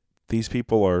think that these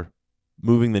people are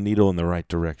moving the needle in the right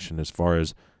direction as far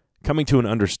as coming to an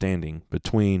understanding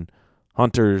between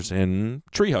hunters and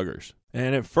tree huggers.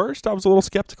 And at first I was a little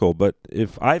skeptical, but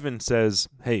if Ivan says,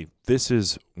 hey, this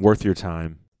is worth your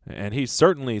time, and he's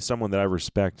certainly someone that I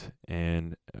respect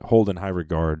and hold in high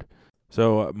regard.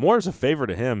 So more as a favor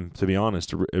to him, to be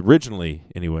honest. Originally,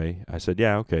 anyway, I said,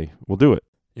 yeah, okay, we'll do it.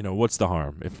 You know, what's the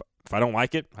harm? If I don't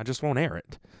like it, I just won't air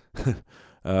it.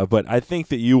 But I think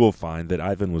that you will find that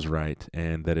Ivan was right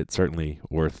and that it's certainly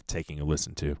worth taking a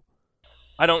listen to.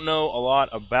 I don't know a lot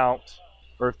about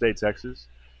Earth Day, Texas.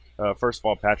 First of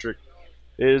all, Patrick,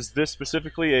 is this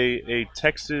specifically a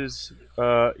Texas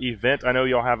event? I know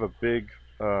y'all have a big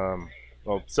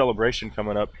celebration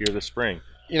coming up here this spring.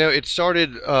 You know, it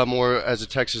started more as a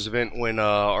Texas event when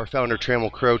our founder,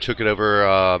 Trammell Crow, took it over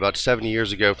about 70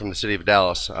 years ago from the city of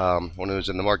Dallas when it was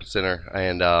in the Market Center.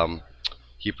 And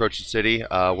he approached the city,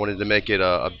 wanted to make it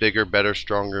a bigger, better,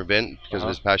 stronger event because of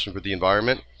his passion for the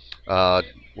environment.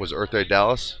 Was Earth Day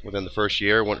Dallas within the first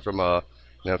year, went from a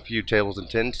few tables and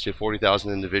tents to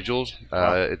 40,000 individuals.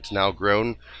 It's now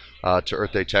grown to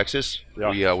Earth Day Texas.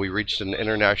 Yeah. We reached an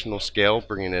international scale,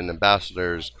 bringing in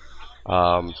ambassadors,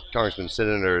 congressmen,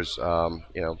 senators,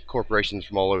 corporations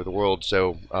from all over the world.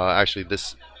 So actually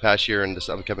this past year and this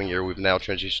upcoming year, we've now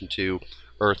transitioned to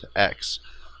Earth X.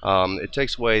 It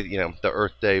takes away, the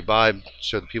Earth Day vibe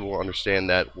so that people understand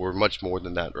that we're much more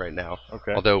than that right now.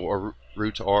 Okay. Although our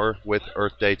roots are with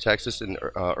Earth Day Texas and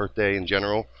Earth Day in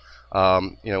general,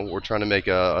 we're trying to make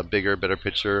a bigger, better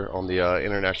picture on the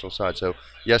international side. So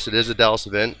yes, it is a Dallas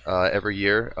event every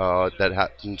year that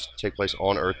happens to take place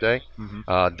on Earth Day.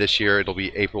 Mm-hmm. This year it'll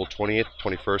be April 20th,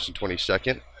 21st, and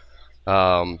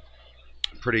 22nd.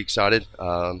 Pretty excited.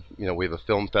 We have a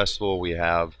film festival. We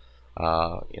have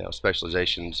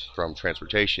specializations from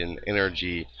transportation,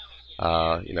 energy,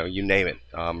 you name it.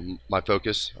 My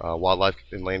focus, wildlife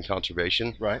and land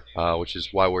conservation, right? Which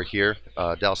is why we're here.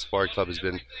 Dallas Safari Club has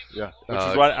been... Yeah, which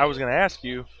is what I was going to ask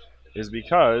you, is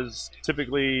because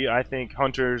typically I think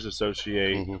hunters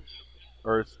associate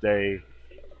Earth Day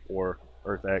or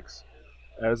Earth X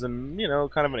as kind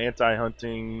of an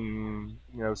anti-hunting,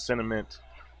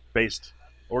 sentiment-based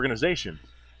organization.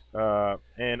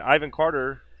 And Ivan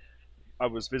Carter, I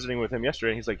was visiting with him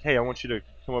yesterday, and he's like, hey, I want you to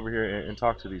come over here and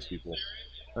talk to these people.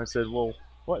 And I said, well,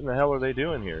 what in the hell are they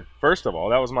doing here? First of all,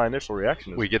 that was my initial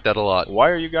reaction. We get that a lot. Why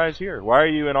are you guys here? Why are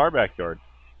you in our backyard?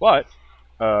 But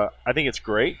I think it's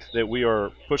great that we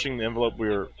are pushing the envelope. We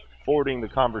are forwarding the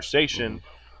conversation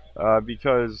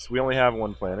because we only have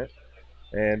one planet,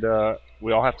 and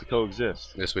we all have to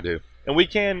coexist. Yes, we do. And we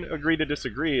can agree to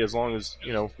disagree as long as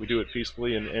we do it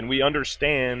peacefully and we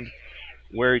understand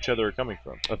where each other are coming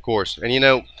from. Of course.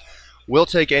 And, we'll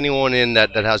take anyone in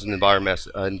that has an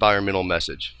environmental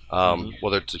message,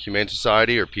 whether it's a Humane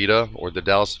Society or PETA or the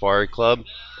Dallas Safari Club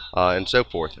and so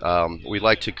forth. We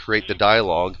like to create the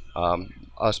dialogue.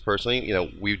 Us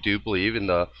personally, we do believe in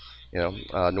the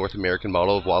North American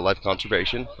model of wildlife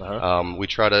conservation. We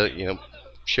try to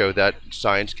show that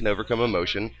science can overcome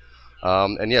emotion.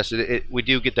 And yes, we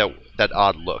do get that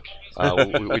odd look.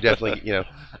 We definitely,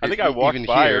 I think I walked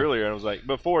by earlier and I was like,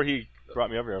 before he brought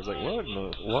me over here, I was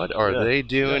like, what are they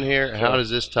doing here? How does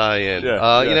this tie in?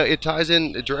 It ties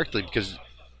in directly because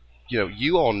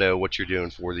you all know what you're doing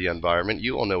for the environment.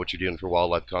 You all know what you're doing for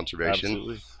wildlife conservation.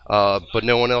 Absolutely. But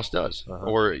no one else does,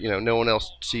 or no one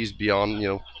else sees beyond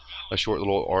a short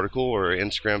little article or an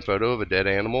Instagram photo of a dead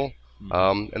animal.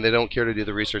 And they don't care to do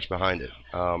the research behind it.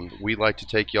 We like to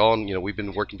take y'all, and we've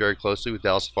been working very closely with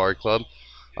Dallas Safari Club.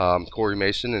 Corey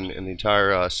Mason and the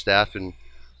entire staff and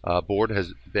board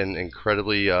has been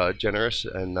incredibly generous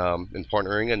and in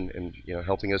partnering and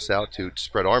helping us out to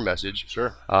spread our message.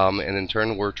 Sure. And in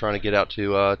turn, we're trying to get out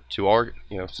to our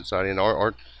society and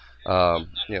our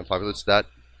populace that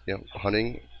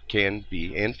hunting can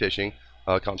be, and fishing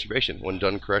conservation when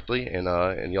done correctly,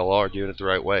 and y'all are doing it the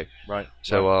right way. Right.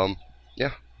 So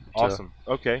yeah. Awesome.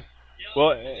 Okay.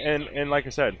 Well, and like I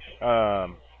said,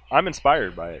 I'm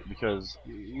inspired by it because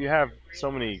you have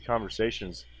so many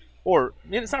conversations, or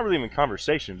it's not really even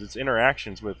conversations, it's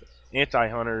interactions with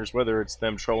anti-hunters, whether it's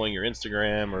them trolling your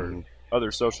Instagram or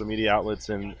other social media outlets,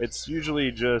 and it's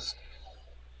usually just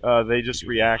they just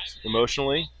react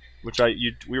emotionally, which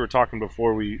we were talking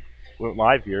before we went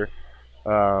live here,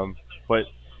 but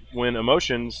when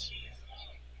emotions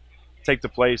take the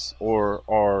place or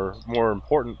are more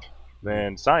important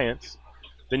than science,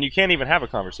 then you can't even have a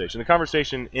conversation. The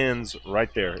conversation ends right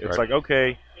there. It's like,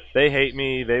 okay, they hate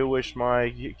me. They wish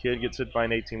my kid gets hit by an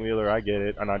 18-wheeler. I get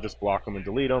it. And I just block them and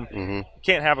delete them. You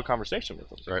can't have a conversation with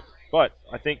them. Right. But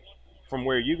I think from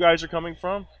where you guys are coming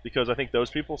from, because I think those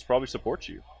people probably support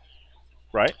you,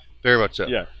 right? Very much so.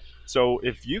 Yeah. So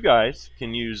if you guys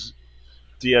can use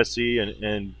DSC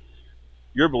and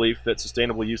your belief that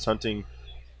sustainable use hunting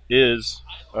is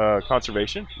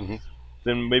conservation,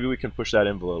 then maybe we can push that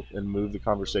envelope and move the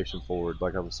conversation forward,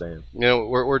 like I was saying.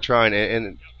 We're trying,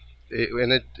 and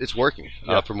it's working.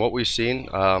 From what we've seen,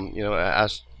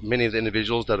 as many of the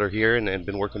individuals that are here and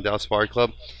been working with Dallas Safari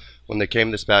Club, when they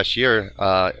came this past year,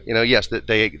 yes,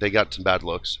 they got some bad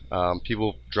looks.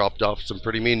 People dropped off some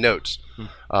pretty mean notes.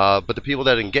 But the people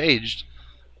that engaged,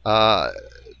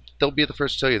 they'll be the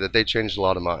first to tell you that they changed a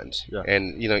lot of minds. Yeah.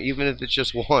 And, even if it's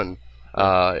just one,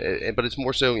 but it's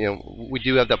more so, we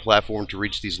do have that platform to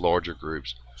reach these larger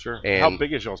groups. Sure. And how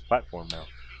big is y'all's platform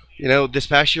now? This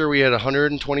past year we had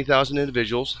 120,000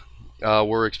 individuals.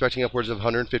 We're expecting upwards of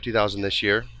 150,000 this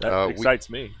year. That excites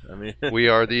me. I mean, we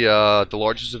are the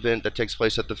largest event that takes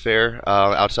place at the fair,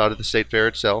 outside of the state fair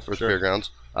itself, or the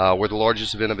fairgrounds. We're the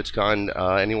largest event of its kind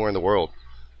anywhere in the world.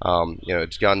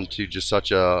 It's gotten to just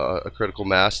such a critical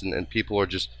mass, and people are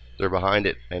they're behind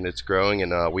it, and it's growing.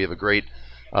 And we have a great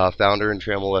founder in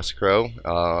Trammell S. Crow,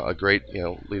 a great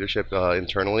leadership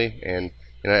internally, and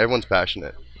everyone's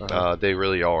passionate. They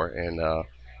really are, and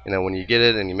when you get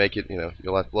it and you make it, your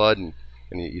lifeblood, and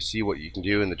you see what you can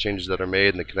do and the changes that are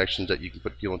made and the connections that you can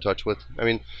put people in touch with. I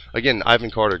mean, again, Ivan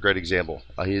Carter, great example.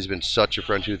 He has been such a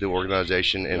friend to the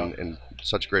organization and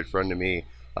such a great friend to me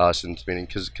since beginning,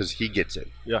 because he gets it,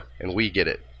 and we get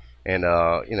it, and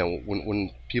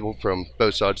when people from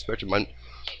both sides of the spectrum.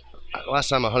 Last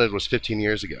time I hunted was 15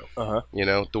 years ago.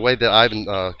 The way that Ivan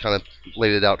kind of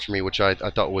laid it out for me, which I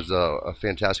thought was a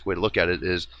fantastic way to look at it,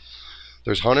 is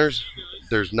there's hunters,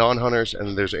 there's non-hunters,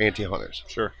 and there's anti-hunters.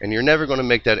 Sure. And you're never going to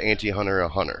make that anti-hunter a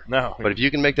hunter. No. But if you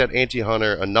can make that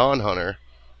anti-hunter a non-hunter,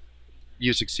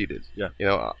 you succeeded. Yeah.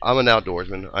 I'm an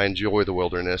outdoorsman. I enjoy the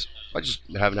wilderness. I just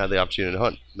haven't had the opportunity to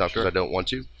hunt. Not because I don't want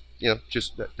to.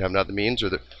 Just haven't had the means or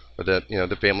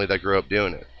the family that grew up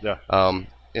doing it. Yeah.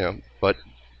 But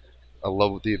I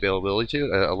love the availability to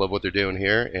it. I love what they're doing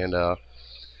here, and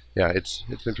it's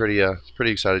been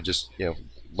pretty excited just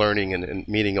learning and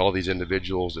meeting all these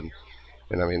individuals and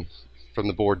I mean from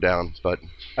the board down. But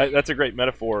that's a great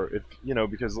metaphor,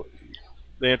 because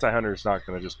the anti-hunter is not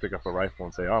going to just pick up a rifle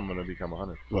and say, "Oh, I'm going to become a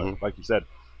hunter." But like you said,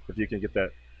 if you can get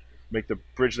that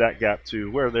bridge that gap to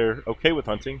where they're okay with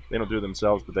hunting. They don't do it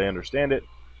themselves, but they understand it.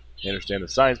 They understand the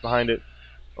science behind it.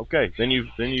 Okay, then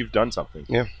you've done something.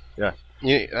 Yeah.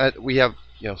 We have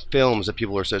films that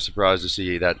people are so surprised to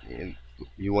see that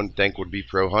you wouldn't think would be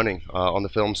pro hunting on the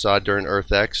film side during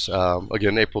EarthX.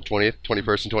 Again, April 20th,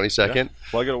 21st, and 22nd. Yeah,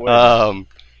 plug it away.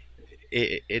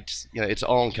 It's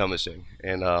all encompassing,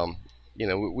 and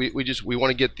we want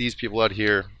to get these people out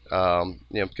here,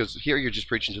 because here you're just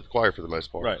preaching to the choir for the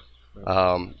most part. Right.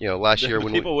 Last year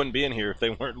when people wouldn't be in here if they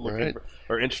weren't looking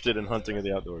or interested in hunting in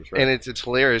the outdoors. Right? And it's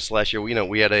hilarious. Last year,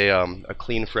 we had a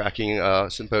clean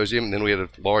fracking symposium, and then we had a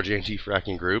large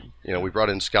anti-fracking group. We brought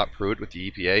in Scott Pruitt with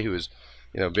the EPA, who is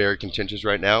very contentious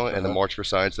right now, and the March for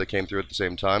Science that came through at the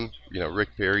same time.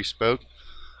 Rick Perry spoke.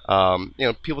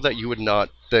 People that you would not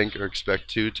think or expect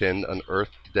to attend an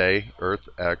Earth Day,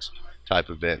 EarthX type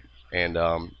event, and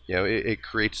it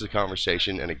creates a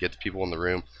conversation and it gets people in the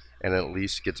room. And at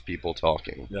least gets people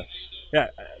talking. Yeah,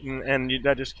 and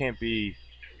that just can't be.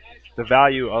 The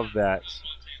value of that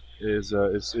is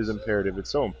imperative. It's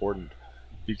so important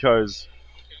because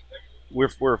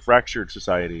we're a fractured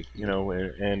society,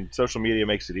 and social media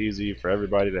makes it easy for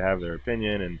everybody to have their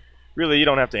opinion, and really you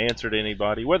don't have to answer to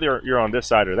anybody, whether you're on this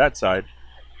side or that side.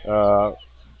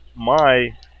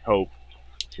 My hope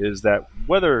is that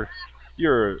whether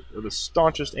you're the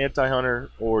staunchest anti-hunter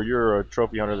or you're a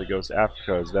trophy hunter that goes to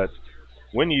Africa, is that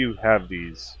when you have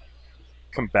these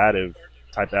combative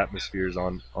type atmospheres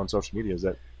on social media, is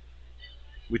that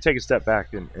we take a step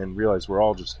back and realize we're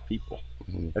all just people.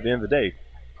 Mm-hmm. At the end of the day,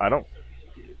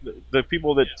 the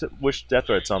people that wish death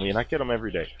threats on me, and I get them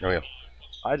every day. Oh yeah.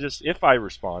 If I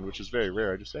respond, which is very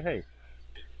rare, I just say, hey,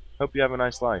 hope you have a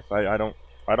nice life. I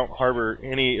don't harbor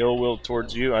any ill will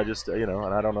towards you. I just, and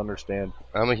I don't understand.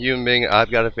 I'm a human being.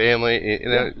 I've got a family.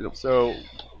 So,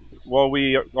 while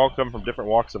we all come from different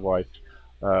walks of life,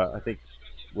 I think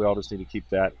we all just need to keep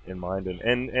that in mind.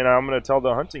 And I'm going to tell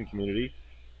the hunting community,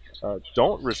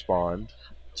 don't respond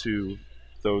to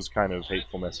those kind of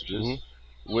hateful messages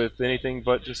with anything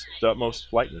but just the utmost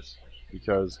politeness,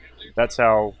 because that's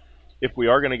how, if we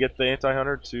are going to get the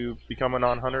anti-hunter to become a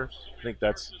non-hunter, I think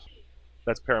that's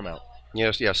paramount.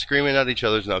 Screaming at each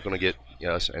other is not going to get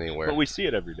us anywhere. But we see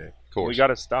it every day. Of course. We got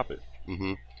to stop it.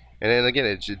 Mm-hmm. And then again,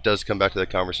 it does come back to that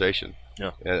conversation.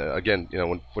 Yeah. Again,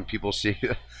 when people see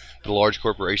the large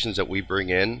corporations that we bring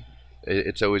in,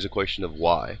 it's always a question of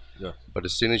why. Yeah. But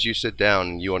as soon as you sit down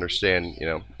and you understand,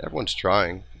 everyone's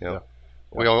trying.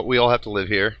 We all have to live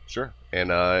here. Sure.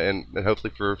 And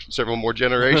hopefully for several more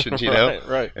generations.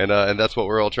 Right. And that's what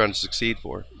we're all trying to succeed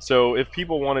for. So if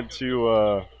people wanted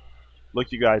to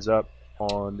look you guys up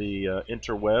on the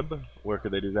interweb, where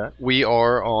could they do that? We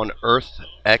are on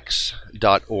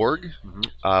earthx.org.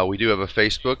 Mm-hmm. We do have a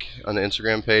Facebook, an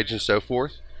Instagram page, and so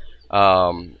forth.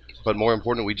 But more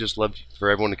important, we just love for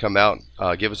everyone to come out,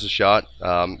 give us a shot.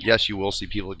 Yes, you will see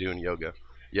people doing yoga.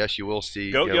 Yes, you will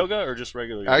see goat yoga or just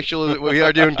regular yoga? Actually, we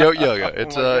are doing goat yoga.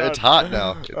 It's it's hot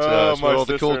now. It's what all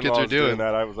the cool kids are doing.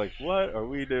 That. I was like, what are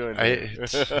we doing?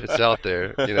 It's out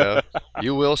there.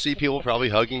 You will see people probably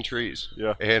hugging trees.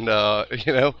 Yeah. And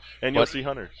and you'll see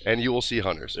hunters. And you will see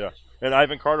hunters. Yeah. And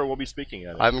Ivan Carter will be speaking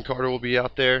at it. Ivan Carter will be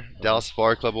out there. Dallas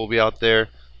Safari Club will be out there.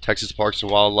 Texas Parks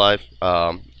and Wildlife,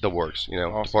 the works.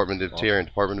 Awesome. Department of Interior,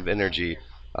 Department of Energy.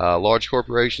 Large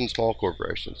corporations, small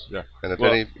corporations. Yeah. And if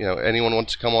anyone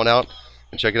wants to come on out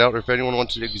and check it out, or if anyone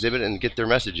wants to exhibit and get their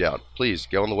message out, please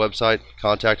go on the website,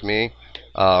 contact me.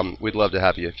 We'd love to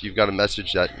have you. If you've got a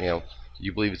message that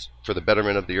you believe it's for the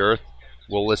betterment of the earth,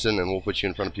 we'll listen and we'll put you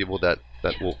in front of people that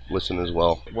will listen as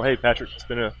well. Well, hey Patrick, it's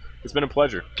been a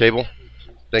pleasure. Cable,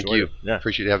 thank Enjoyed you. it. Yeah.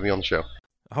 Appreciate having me on the show.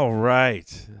 All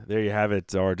right, there you have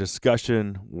it. Our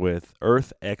discussion with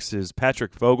EarthX's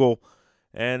Patrick Vogel.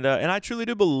 And I truly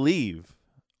do believe,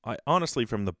 I honestly,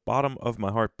 from the bottom of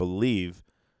my heart, believe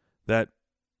that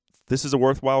this is a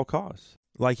worthwhile cause.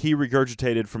 Like he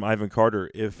regurgitated from Ivan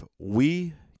Carter, if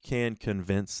we can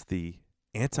convince the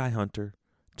anti-hunter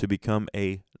to become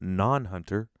a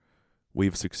non-hunter,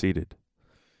 we've succeeded.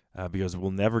 Because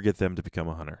we'll never get them to become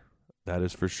a hunter. That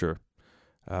is for sure.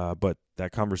 But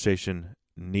that conversation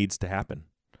needs to happen.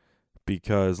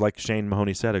 Because like Shane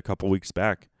Mahoney said a couple weeks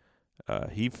back,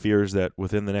 he fears that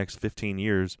within the next 15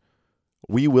 years,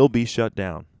 we will be shut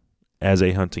down as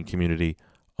a hunting community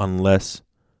unless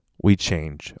we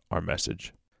change our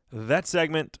message. That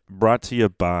segment brought to you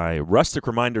by Rustic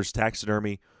Reminders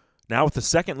Taxidermy, now with the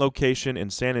second location in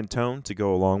San Antonio to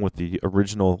go along with the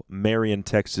original Marion,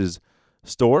 Texas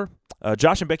store.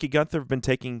 Josh and Becky Gunther have been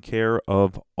taking care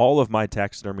of all of my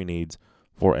taxidermy needs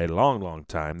for a long, long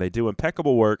time. They do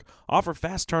impeccable work, offer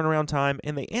fast turnaround time,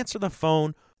 and they answer the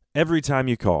phone every time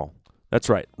you call. That's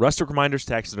right. Rustic Reminders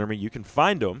Taxidermy. You can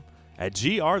find them at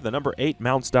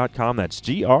gr8mounts.com. That's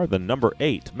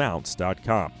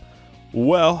gr8mounts.com.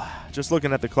 Well, just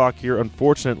looking at the clock here,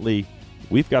 unfortunately,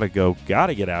 we've got to go. Got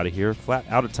to get out of here. Flat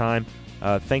out of time.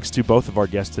 Thanks to both of our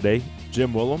guests today.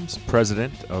 Jim Willems,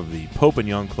 president of the Pope and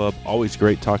Young Club. Always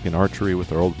great talking archery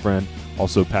with our old friend.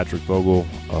 Also Patrick Vogel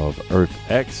of Earth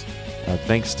X.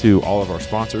 Thanks to all of our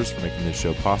sponsors for making this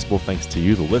show possible. Thanks to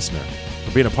you, the listener,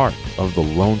 for being a part of the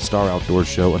Lone Star Outdoors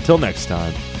Show. Until next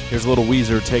time, here's a little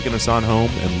Weezer taking us on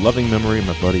home. In loving memory of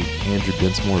my buddy Andrew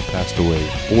Dinsmore, who passed away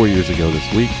 4 years ago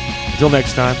this week. Until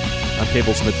next time, I'm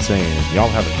Cable Smith saying, y'all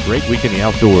have a great week in the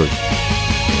outdoors.